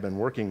I had been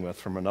working with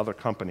from another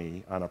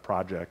company on a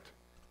project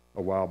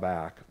a while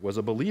back was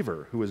a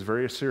believer who was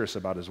very serious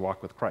about his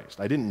walk with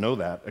Christ. I didn't know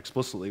that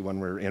explicitly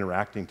when we were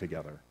interacting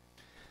together.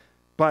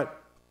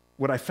 But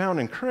what I found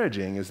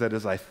encouraging is that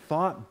as I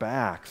thought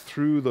back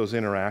through those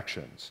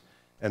interactions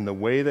and the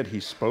way that he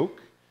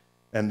spoke,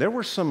 and there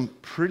were some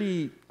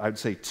pretty, I'd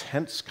say,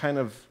 tense kind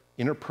of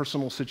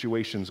interpersonal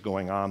situations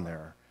going on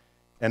there.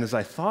 And as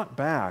I thought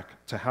back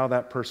to how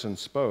that person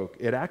spoke,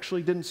 it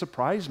actually didn't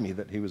surprise me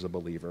that he was a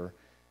believer,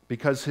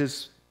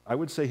 because I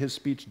would say his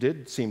speech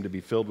did seem to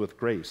be filled with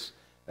grace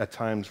at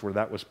times where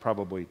that was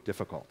probably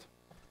difficult.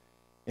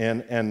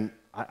 And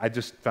I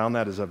just found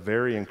that as a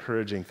very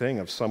encouraging thing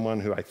of someone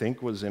who I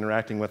think was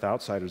interacting with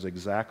outsiders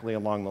exactly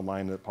along the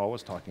line that Paul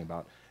was talking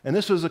about. And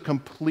this was a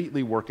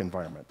completely work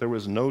environment. There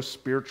was no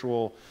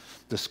spiritual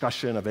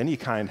discussion of any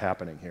kind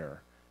happening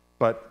here.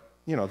 But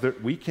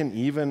we can,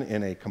 even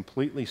in a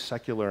completely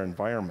secular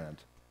environment,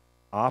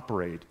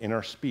 operate in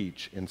our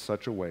speech in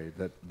such a way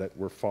that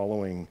we're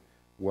following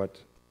what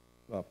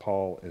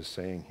Paul is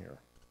saying here.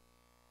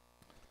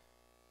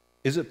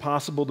 Is it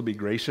possible to be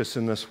gracious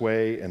in this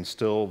way and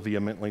still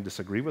vehemently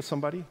disagree with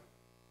somebody?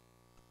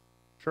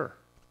 Sure.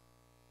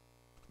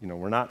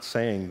 We're not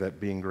saying that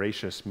being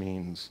gracious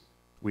means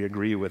we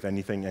agree with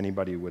anything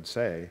anybody would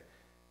say,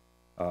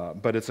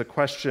 but it's a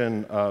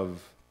question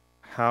of,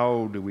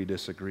 how do we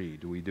disagree?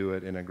 Do we do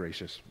it in a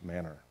gracious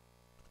manner?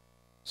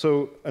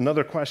 So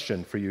another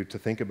question for you to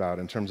think about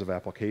in terms of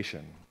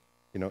application.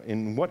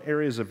 In what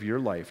areas of your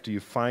life do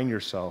you find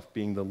yourself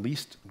being the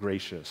least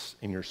gracious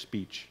in your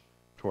speech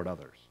toward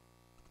others,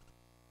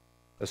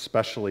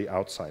 especially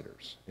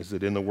outsiders? Is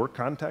it in the work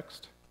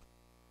context?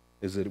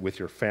 Is it with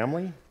your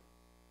family?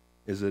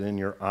 Is it in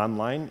your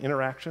online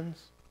interactions?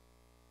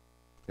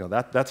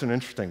 That's an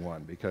interesting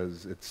one,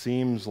 because it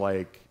seems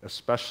like,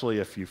 especially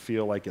if you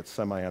feel like it's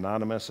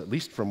semi-anonymous, at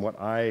least from what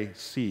I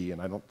see,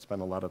 and I don't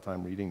spend a lot of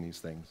time reading these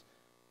things,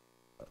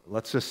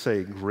 let's just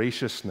say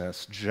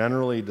graciousness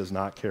generally does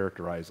not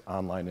characterize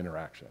online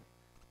interaction.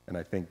 And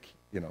I think,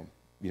 you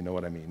know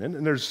what I mean.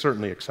 And there's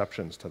certainly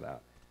exceptions to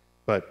that.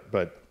 But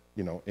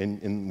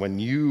when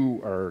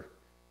you are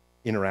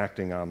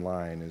interacting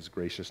online, is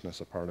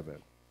graciousness a part of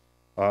it?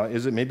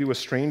 Is it maybe with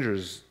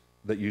strangers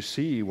that you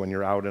see when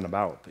you're out and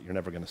about that you're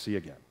never going to see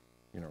again?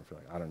 If you're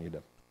like, I don't need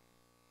to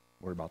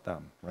worry about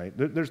them, right?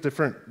 There's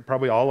different,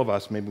 probably all of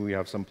us, maybe we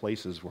have some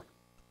places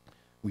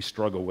We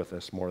struggle with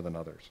this more than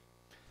others.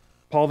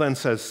 Paul then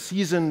says,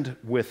 seasoned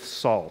with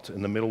salt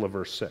in the middle of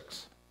verse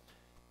 6.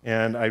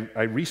 And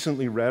I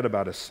recently read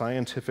about a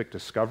scientific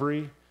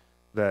discovery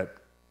that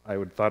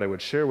I thought I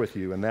would share with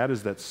you, and that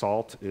is that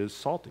salt is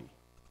salty,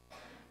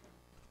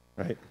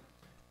 right?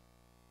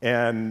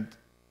 And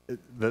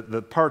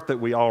the part that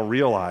we all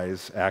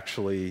realize,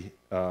 actually,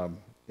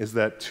 is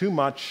that too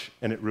much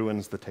and it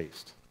ruins the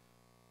taste.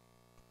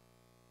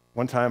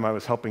 One time I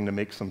was helping to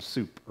make some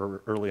soup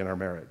early in our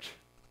marriage,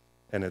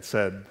 and it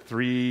said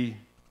 3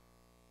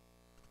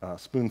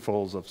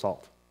 spoonfuls of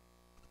salt.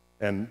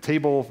 And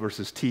table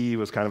versus tea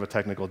was kind of a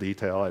technical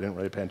detail I didn't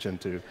really pay attention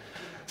to.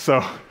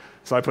 So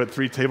I put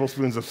 3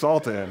 tablespoons of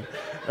salt in.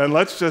 And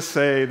let's just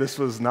say this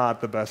was not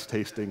the best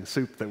tasting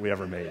soup that we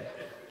ever made.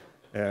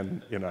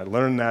 And I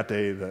learned that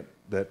day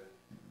that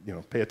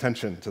pay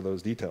attention to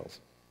those details.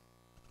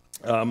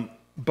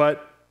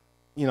 But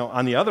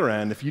on the other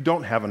end, if you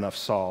don't have enough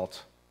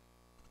salt,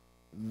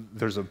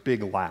 there's a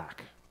big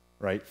lack,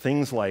 right?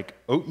 Things like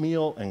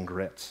oatmeal and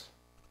grits.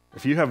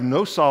 If you have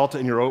no salt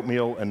in your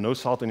oatmeal and no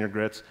salt in your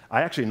grits,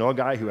 I actually know a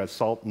guy who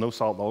has no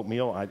salt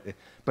oatmeal,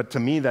 but to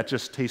me that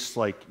just tastes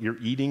like you're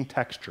eating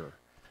texture.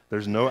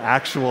 There's no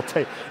actual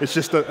taste. It's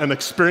just an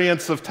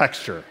experience of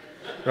texture,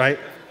 right?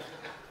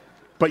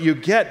 But you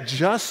get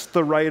just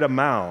the right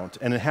amount,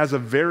 and it has a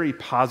very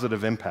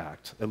positive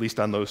impact, at least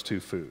on those 2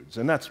 foods.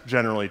 And that's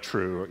generally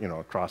true,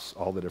 across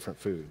all the different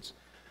foods.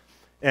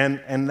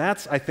 And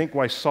that's, I think,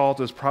 why salt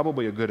is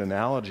probably a good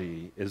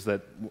analogy, is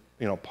that,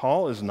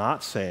 Paul is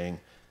not saying,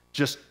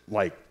 just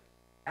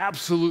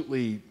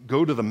absolutely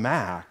go to the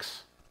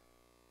max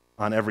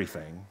on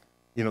everything.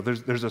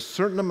 There's a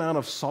certain amount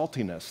of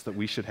saltiness that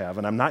we should have,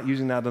 and I'm not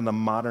using that in the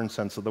modern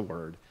sense of the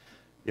word.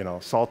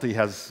 Salty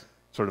has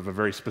sort of a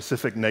very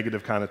specific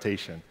negative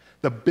connotation.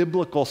 The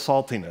biblical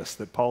saltiness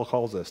that Paul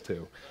calls us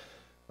to,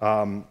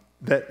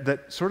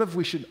 that sort of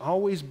we should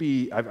always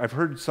be. I've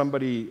heard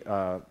somebody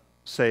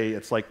say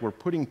it's like we're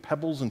putting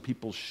pebbles in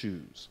people's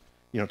shoes.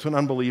 To an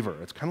unbeliever,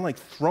 it's kind of like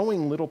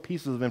throwing little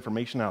pieces of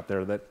information out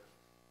there that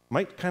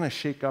might kind of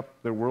shake up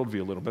their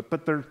worldview a little bit,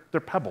 but they're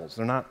pebbles.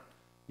 They're not,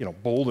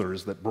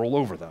 boulders that roll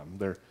over them.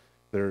 They're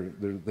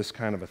this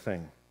kind of a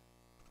thing.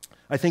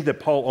 I think that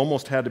Paul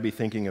almost had to be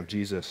thinking of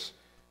Jesus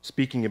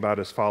speaking about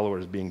his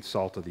followers being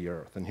salt of the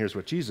earth. And here's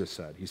what Jesus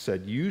said. He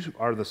said, "You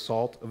are the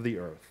salt of the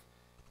earth.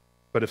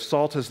 But if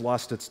salt has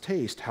lost its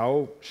taste,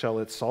 how shall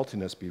its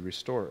saltiness be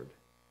restored?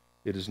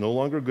 It is no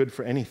longer good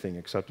for anything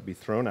except to be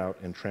thrown out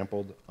and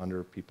trampled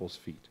under people's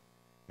feet."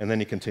 And then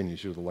he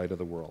continues, "You're the light of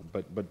the world."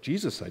 But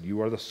Jesus said,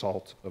 "You are the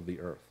salt of the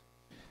earth."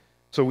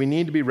 So we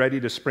need to be ready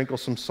to sprinkle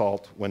some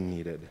salt when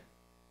needed.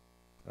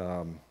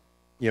 An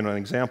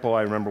example,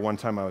 I remember one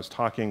time I was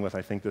talking with,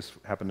 I think this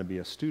happened to be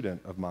a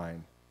student of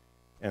mine,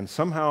 and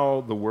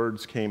somehow the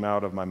words came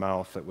out of my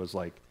mouth that was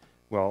like,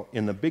 well,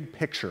 in the big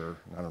picture,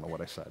 I don't know what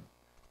I said,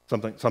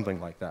 something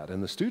like that.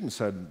 And the student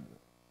said,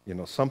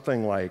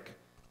 something like,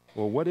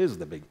 well, what is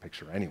the big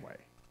picture anyway?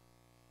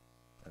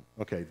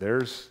 Okay,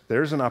 there's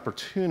an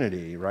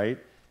opportunity, right?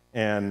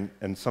 And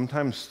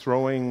sometimes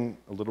throwing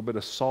a little bit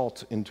of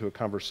salt into a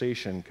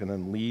conversation can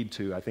then lead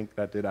to, I think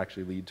that did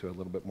actually lead to a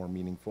little bit more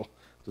meaningful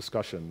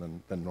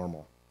discussion than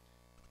normal.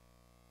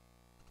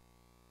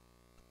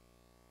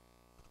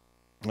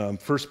 1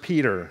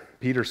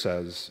 Peter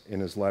says in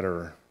his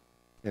letter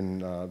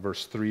in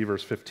verse 3,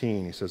 verse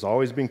 15, he says,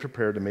 "Always being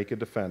prepared to make a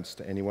defense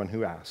to anyone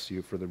who asks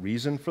you for the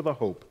reason for the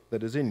hope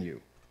that is in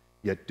you,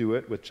 yet do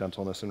it with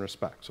gentleness and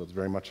respect." So it's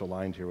very much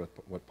aligned here with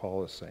what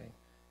Paul is saying.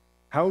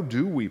 How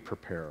do we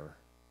prepare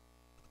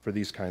for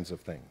these kinds of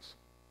things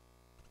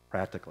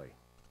practically?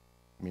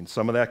 I mean,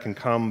 some of that can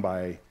come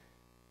by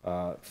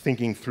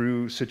thinking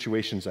through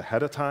situations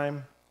ahead of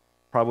time.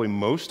 Probably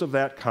most of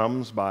that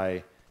comes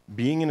by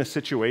being in a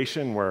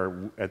situation where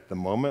at the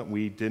moment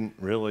we didn't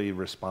really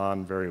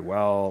respond very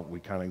well.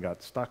 We kind of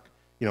got stuck.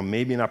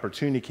 Maybe an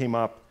opportunity came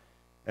up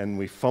and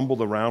we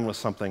fumbled around with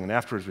something, and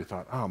afterwards we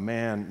thought, oh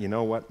man, you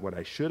know what? What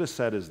I should have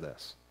said is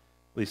this.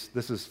 At least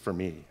this is for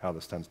me how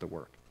this tends to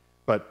work.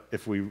 But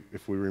if we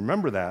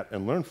remember that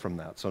and learn from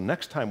that, so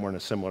next time we're in a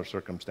similar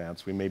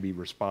circumstance, we maybe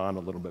respond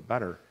a little bit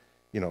better.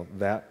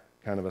 That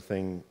kind of a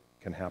thing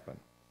can happen.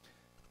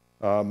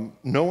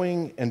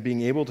 Knowing and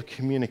being able to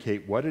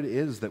communicate what it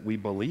is that we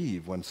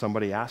believe when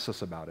somebody asks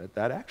us about it,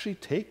 that actually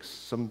takes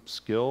some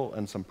skill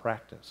and some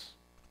practice.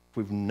 If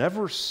we've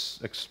never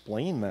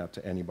explained that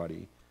to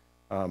anybody,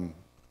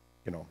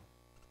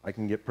 I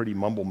can get pretty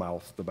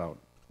mumble-mouthed about,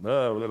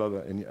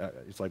 and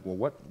it's like,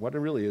 well, what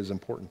really is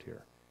important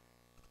here?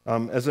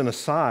 As an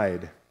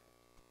aside,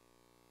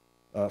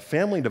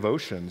 family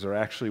devotions are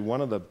actually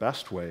one of the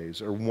best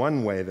ways, or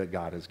one way that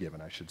God has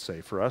given, I should say,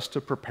 for us to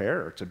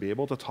prepare to be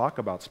able to talk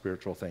about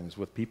spiritual things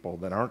with people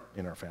that aren't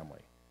in our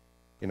family.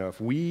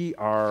 If we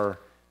are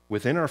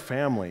within our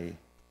family,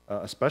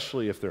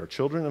 especially if there are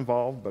children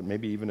involved, but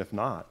maybe even if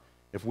not,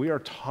 if we are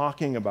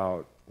talking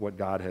about what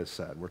God has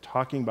said, we're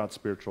talking about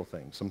spiritual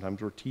things,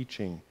 sometimes we're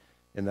teaching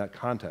in that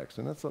context,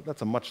 and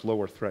that's a much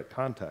lower threat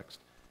context.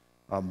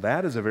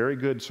 that is a very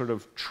good sort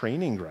of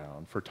training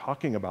ground for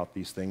talking about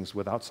these things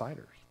with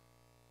outsiders.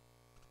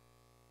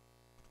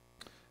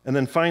 And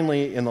then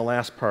finally, in the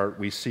last part,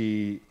 we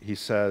see, he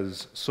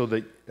says, so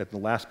that, at the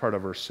last part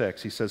of verse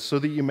 6, he says, so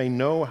that you may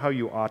know how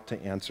you ought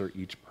to answer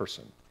each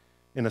person.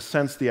 In a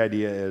sense, the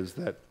idea is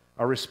that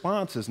our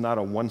response is not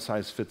a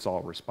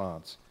one-size-fits-all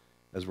response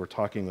as we're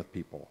talking with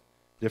people.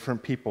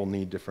 Different people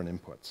need different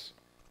inputs.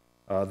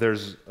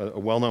 There's a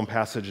well-known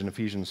passage in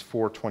Ephesians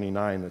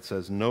 4:29 that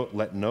says,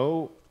 let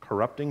no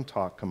corrupting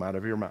talk come out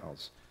of your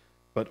mouths,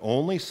 but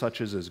only such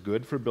as is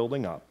good for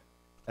building up,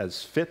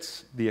 as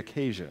fits the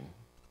occasion.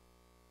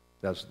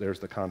 There's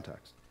the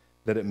context.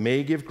 That it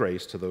may give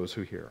grace to those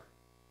who hear.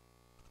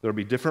 There will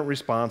be different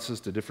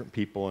responses to different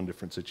people in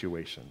different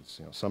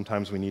situations.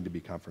 Sometimes we need to be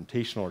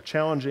confrontational or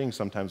challenging.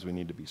 Sometimes we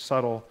need to be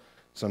subtle.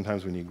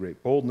 Sometimes we need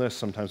great boldness.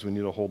 Sometimes we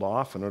need to hold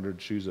off in order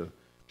to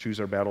choose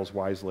our battles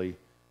wisely.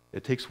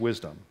 It takes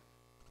wisdom.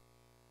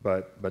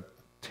 But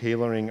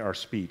tailoring our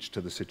speech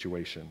to the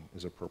situation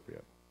is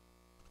appropriate.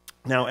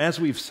 Now, as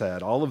we've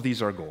said, all of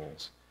these are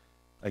goals.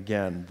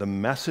 Again, the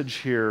message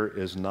here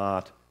is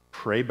not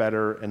pray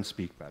better and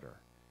speak better.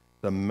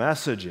 The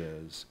message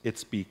is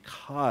it's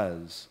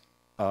because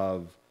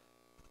of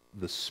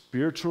the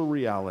spiritual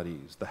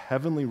realities, the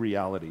heavenly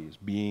realities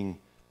being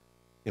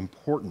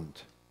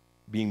important,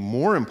 being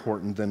more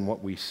important than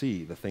what we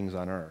see, the things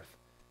on earth,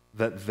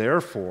 that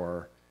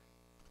therefore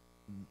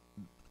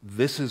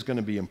this is going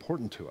to be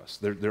important to us.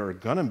 There are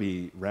going to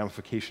be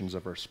ramifications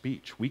of our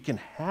speech. We can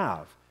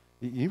have,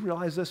 you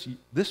realize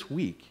this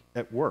week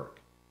at work,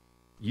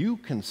 you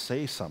can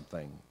say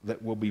something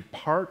that will be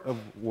part of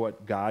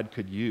what God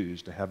could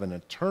use to have an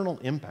eternal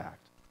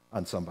impact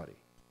on somebody.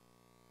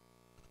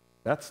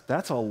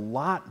 That's a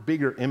lot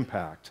bigger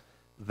impact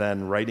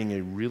than writing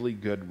a really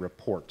good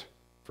report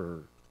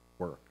for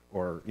work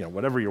or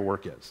whatever your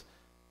work is.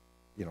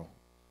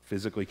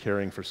 Physically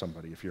caring for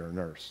somebody if you're a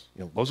nurse.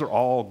 Those are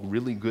all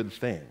really good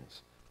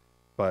things,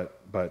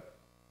 but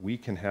we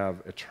can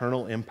have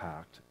eternal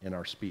impact in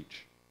our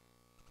speech.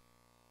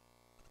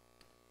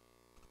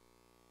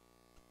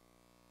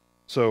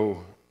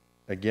 So,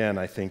 again,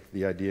 I think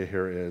the idea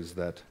here is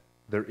that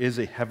there is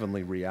a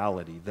heavenly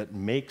reality that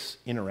makes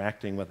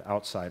interacting with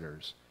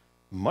outsiders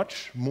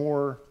much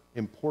more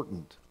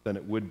important than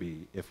it would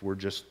be if we're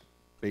just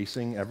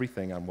basing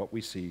everything on what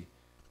we see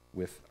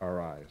with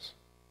our eyes.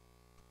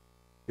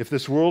 If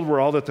this world were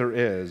all that there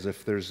is,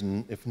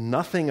 if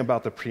nothing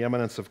about the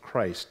preeminence of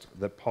Christ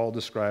that Paul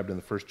described in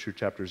the first 2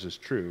 chapters is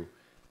true,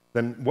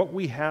 then what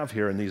we have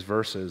here in these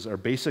verses are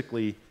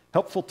basically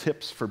helpful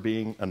tips for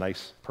being a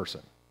nice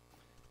person.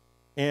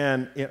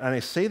 And I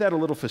say that a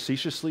little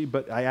facetiously,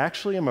 but I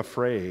actually am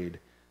afraid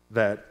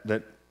that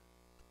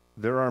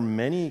there are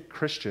many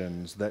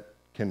Christians that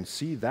can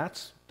see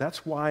that's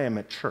why I'm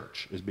at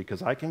church, is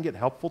because I can get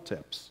helpful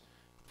tips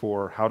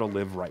for how to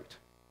live right.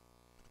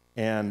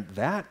 And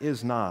that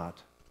is not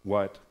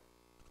what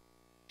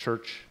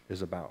church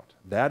is about.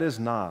 That is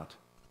not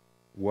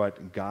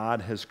what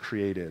God has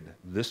created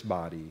this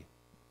body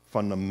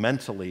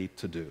fundamentally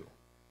to do.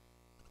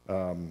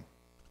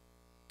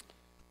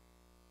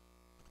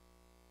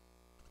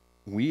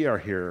 We are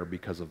here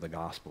because of the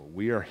gospel.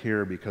 We are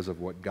here because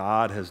of what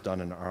God has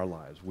done in our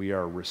lives. We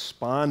are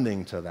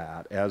responding to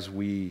that as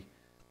we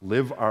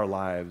live our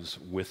lives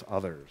with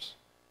others.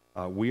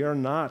 We are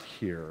not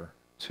here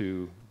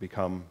to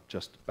become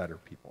just better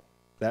people.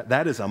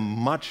 That is a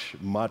much,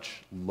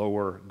 much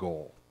lower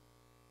goal.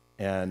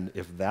 And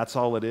if that's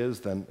all it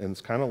is, then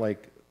it's kind of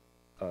like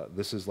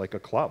this is like a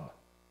club.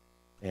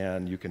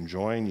 And you can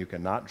join, you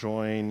can not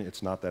join.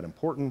 It's not that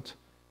important.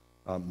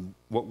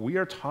 What we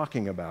are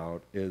talking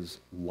about is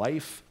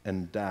life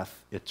and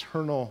death,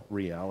 eternal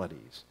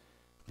realities.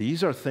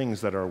 These are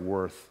things that are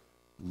worth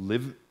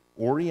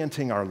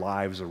orienting our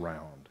lives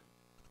around.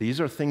 These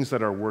are things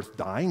that are worth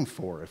dying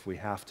for if we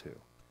have to,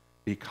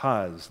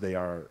 because they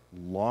are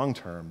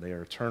long-term, they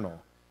are eternal.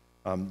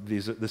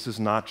 This is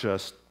not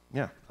just,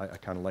 I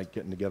kind of like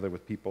getting together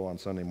with people on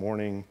Sunday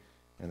morning,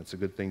 and it's a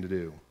good thing to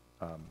do.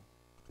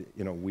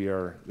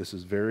 This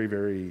is very,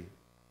 very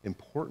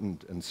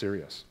important and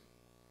serious.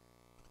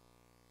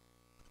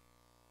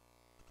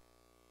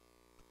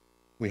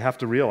 We have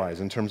to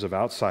realize, in terms of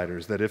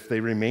outsiders, that if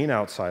they remain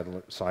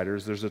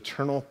outsiders, there's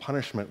eternal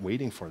punishment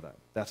waiting for them.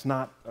 That's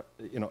not,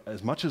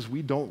 as much as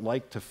we don't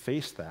like to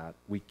face that,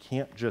 we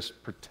can't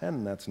just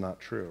pretend that's not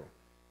true.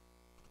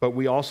 But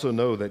we also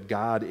know that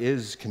God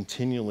is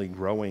continually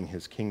growing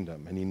his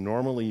kingdom, and he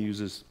normally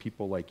uses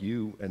people like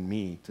you and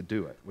me to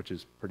do it, which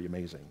is pretty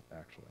amazing,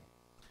 actually.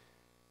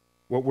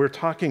 What we're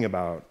talking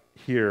about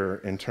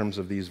here in terms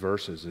of these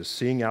verses is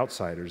seeing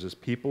outsiders as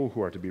people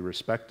who are to be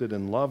respected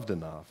and loved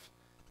enough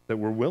that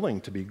we're willing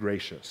to be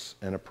gracious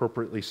and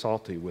appropriately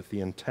salty with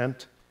the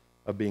intent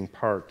of being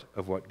part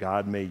of what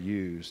God may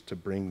use to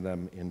bring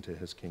them into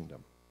his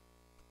kingdom.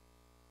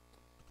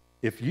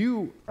 If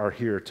you are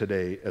here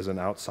today as an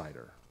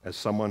outsider, as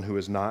someone who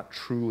is not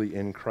truly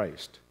in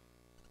Christ,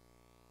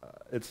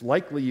 it's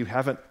likely you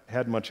haven't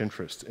had much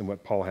interest in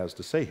what Paul has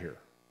to say here.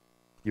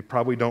 You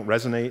probably don't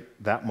resonate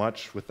that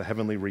much with the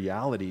heavenly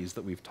realities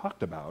that we've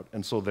talked about,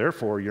 and so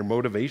therefore your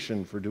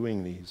motivation for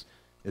doing these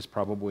is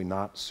probably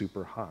not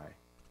super high.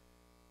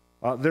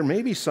 There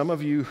may be some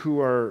of you who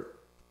are,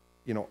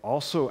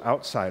 also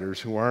outsiders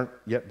who aren't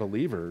yet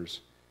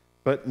believers,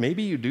 but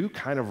maybe you do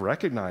kind of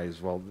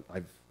recognize, well,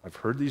 I've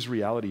heard these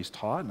realities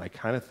taught, and I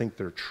kind of think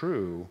they're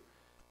true,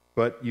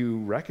 but you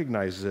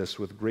recognize this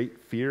with great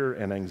fear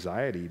and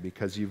anxiety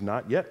because you've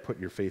not yet put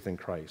your faith in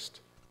Christ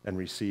and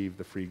received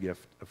the free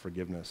gift of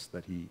forgiveness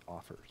that he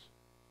offers.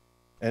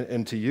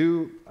 And to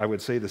you, I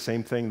would say the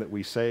same thing that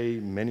we say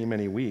many,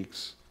 many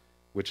weeks,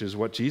 which is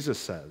what Jesus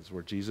says,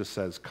 where Jesus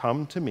says,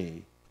 "Come to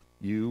me,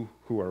 you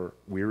who are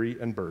weary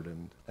and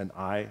burdened, and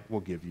I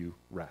will give you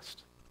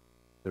rest."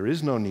 There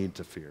is no need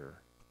to fear.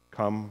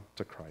 Come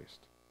to Christ.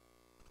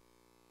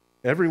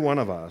 Every one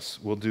of us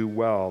will do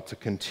well to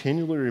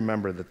continually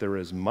remember that there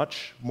is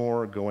much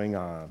more going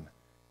on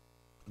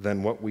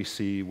than what we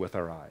see with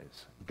our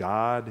eyes.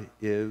 God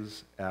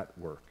is at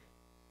work.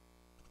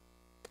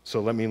 So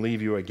let me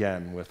leave you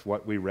again with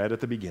what we read at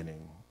the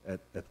beginning, at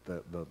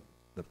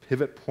the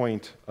pivot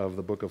point of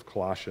the book of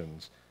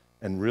Colossians,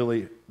 and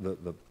really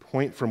the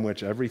point from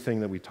which everything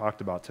that we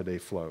talked about today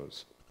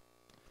flows.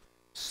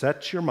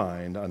 Set your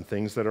mind on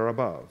things that are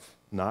above,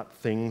 not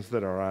things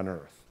that are on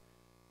earth.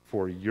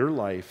 For your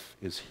life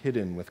is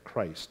hidden with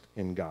Christ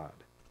in God.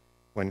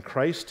 When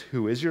Christ,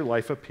 who is your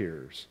life,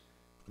 appears,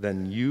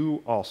 then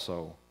you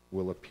also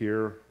will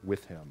appear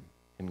with him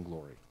in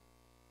glory.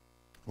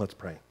 Let's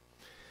pray.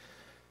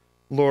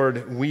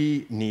 Lord,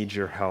 we need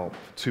your help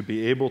to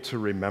be able to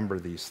remember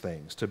these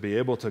things, to be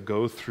able to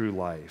go through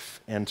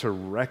life and to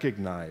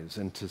recognize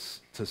and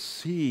to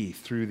see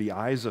through the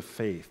eyes of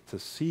faith, to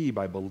see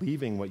by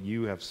believing what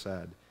you have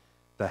said,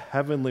 the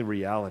heavenly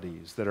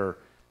realities that are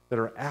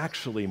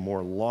actually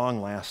more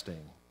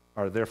long-lasting,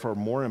 are therefore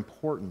more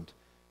important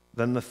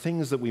than the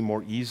things that we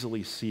more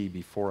easily see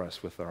before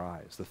us with our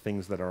eyes, the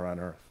things that are on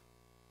earth.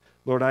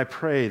 Lord, I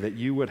pray that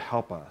you would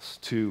help us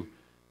to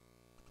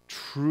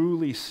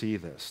truly see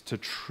this, to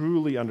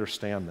truly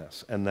understand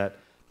this, and that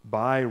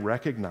by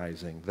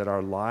recognizing that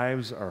our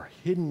lives are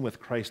hidden with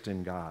Christ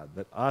in God,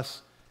 that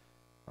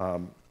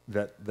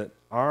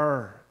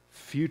our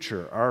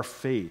future, our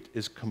fate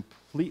is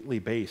completely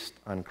based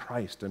on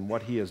Christ and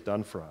what he has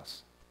done for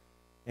us,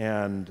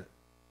 and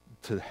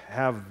to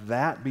have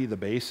that be the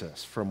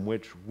basis from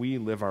which we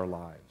live our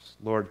lives.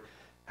 Lord,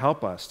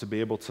 help us to be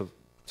able to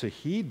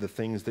heed the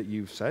things that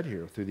you've said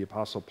here through the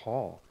Apostle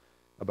Paul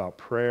about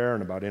prayer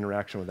and about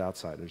interaction with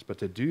outsiders, but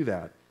to do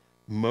that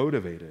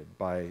motivated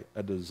by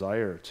a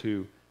desire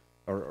to,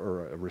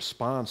 or a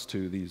response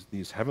to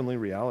these heavenly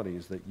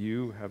realities that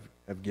you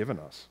have given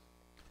us.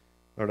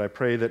 Lord, I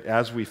pray that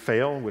as we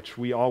fail, which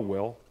we all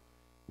will,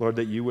 Lord,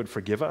 that you would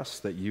forgive us,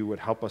 that you would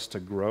help us to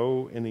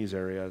grow in these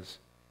areas,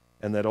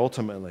 and that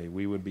ultimately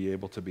we would be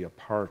able to be a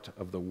part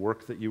of the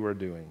work that you are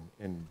doing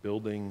in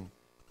building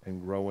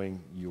and growing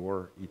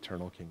your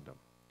eternal kingdom.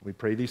 We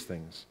pray these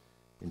things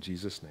in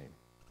Jesus' name.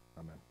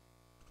 Amen.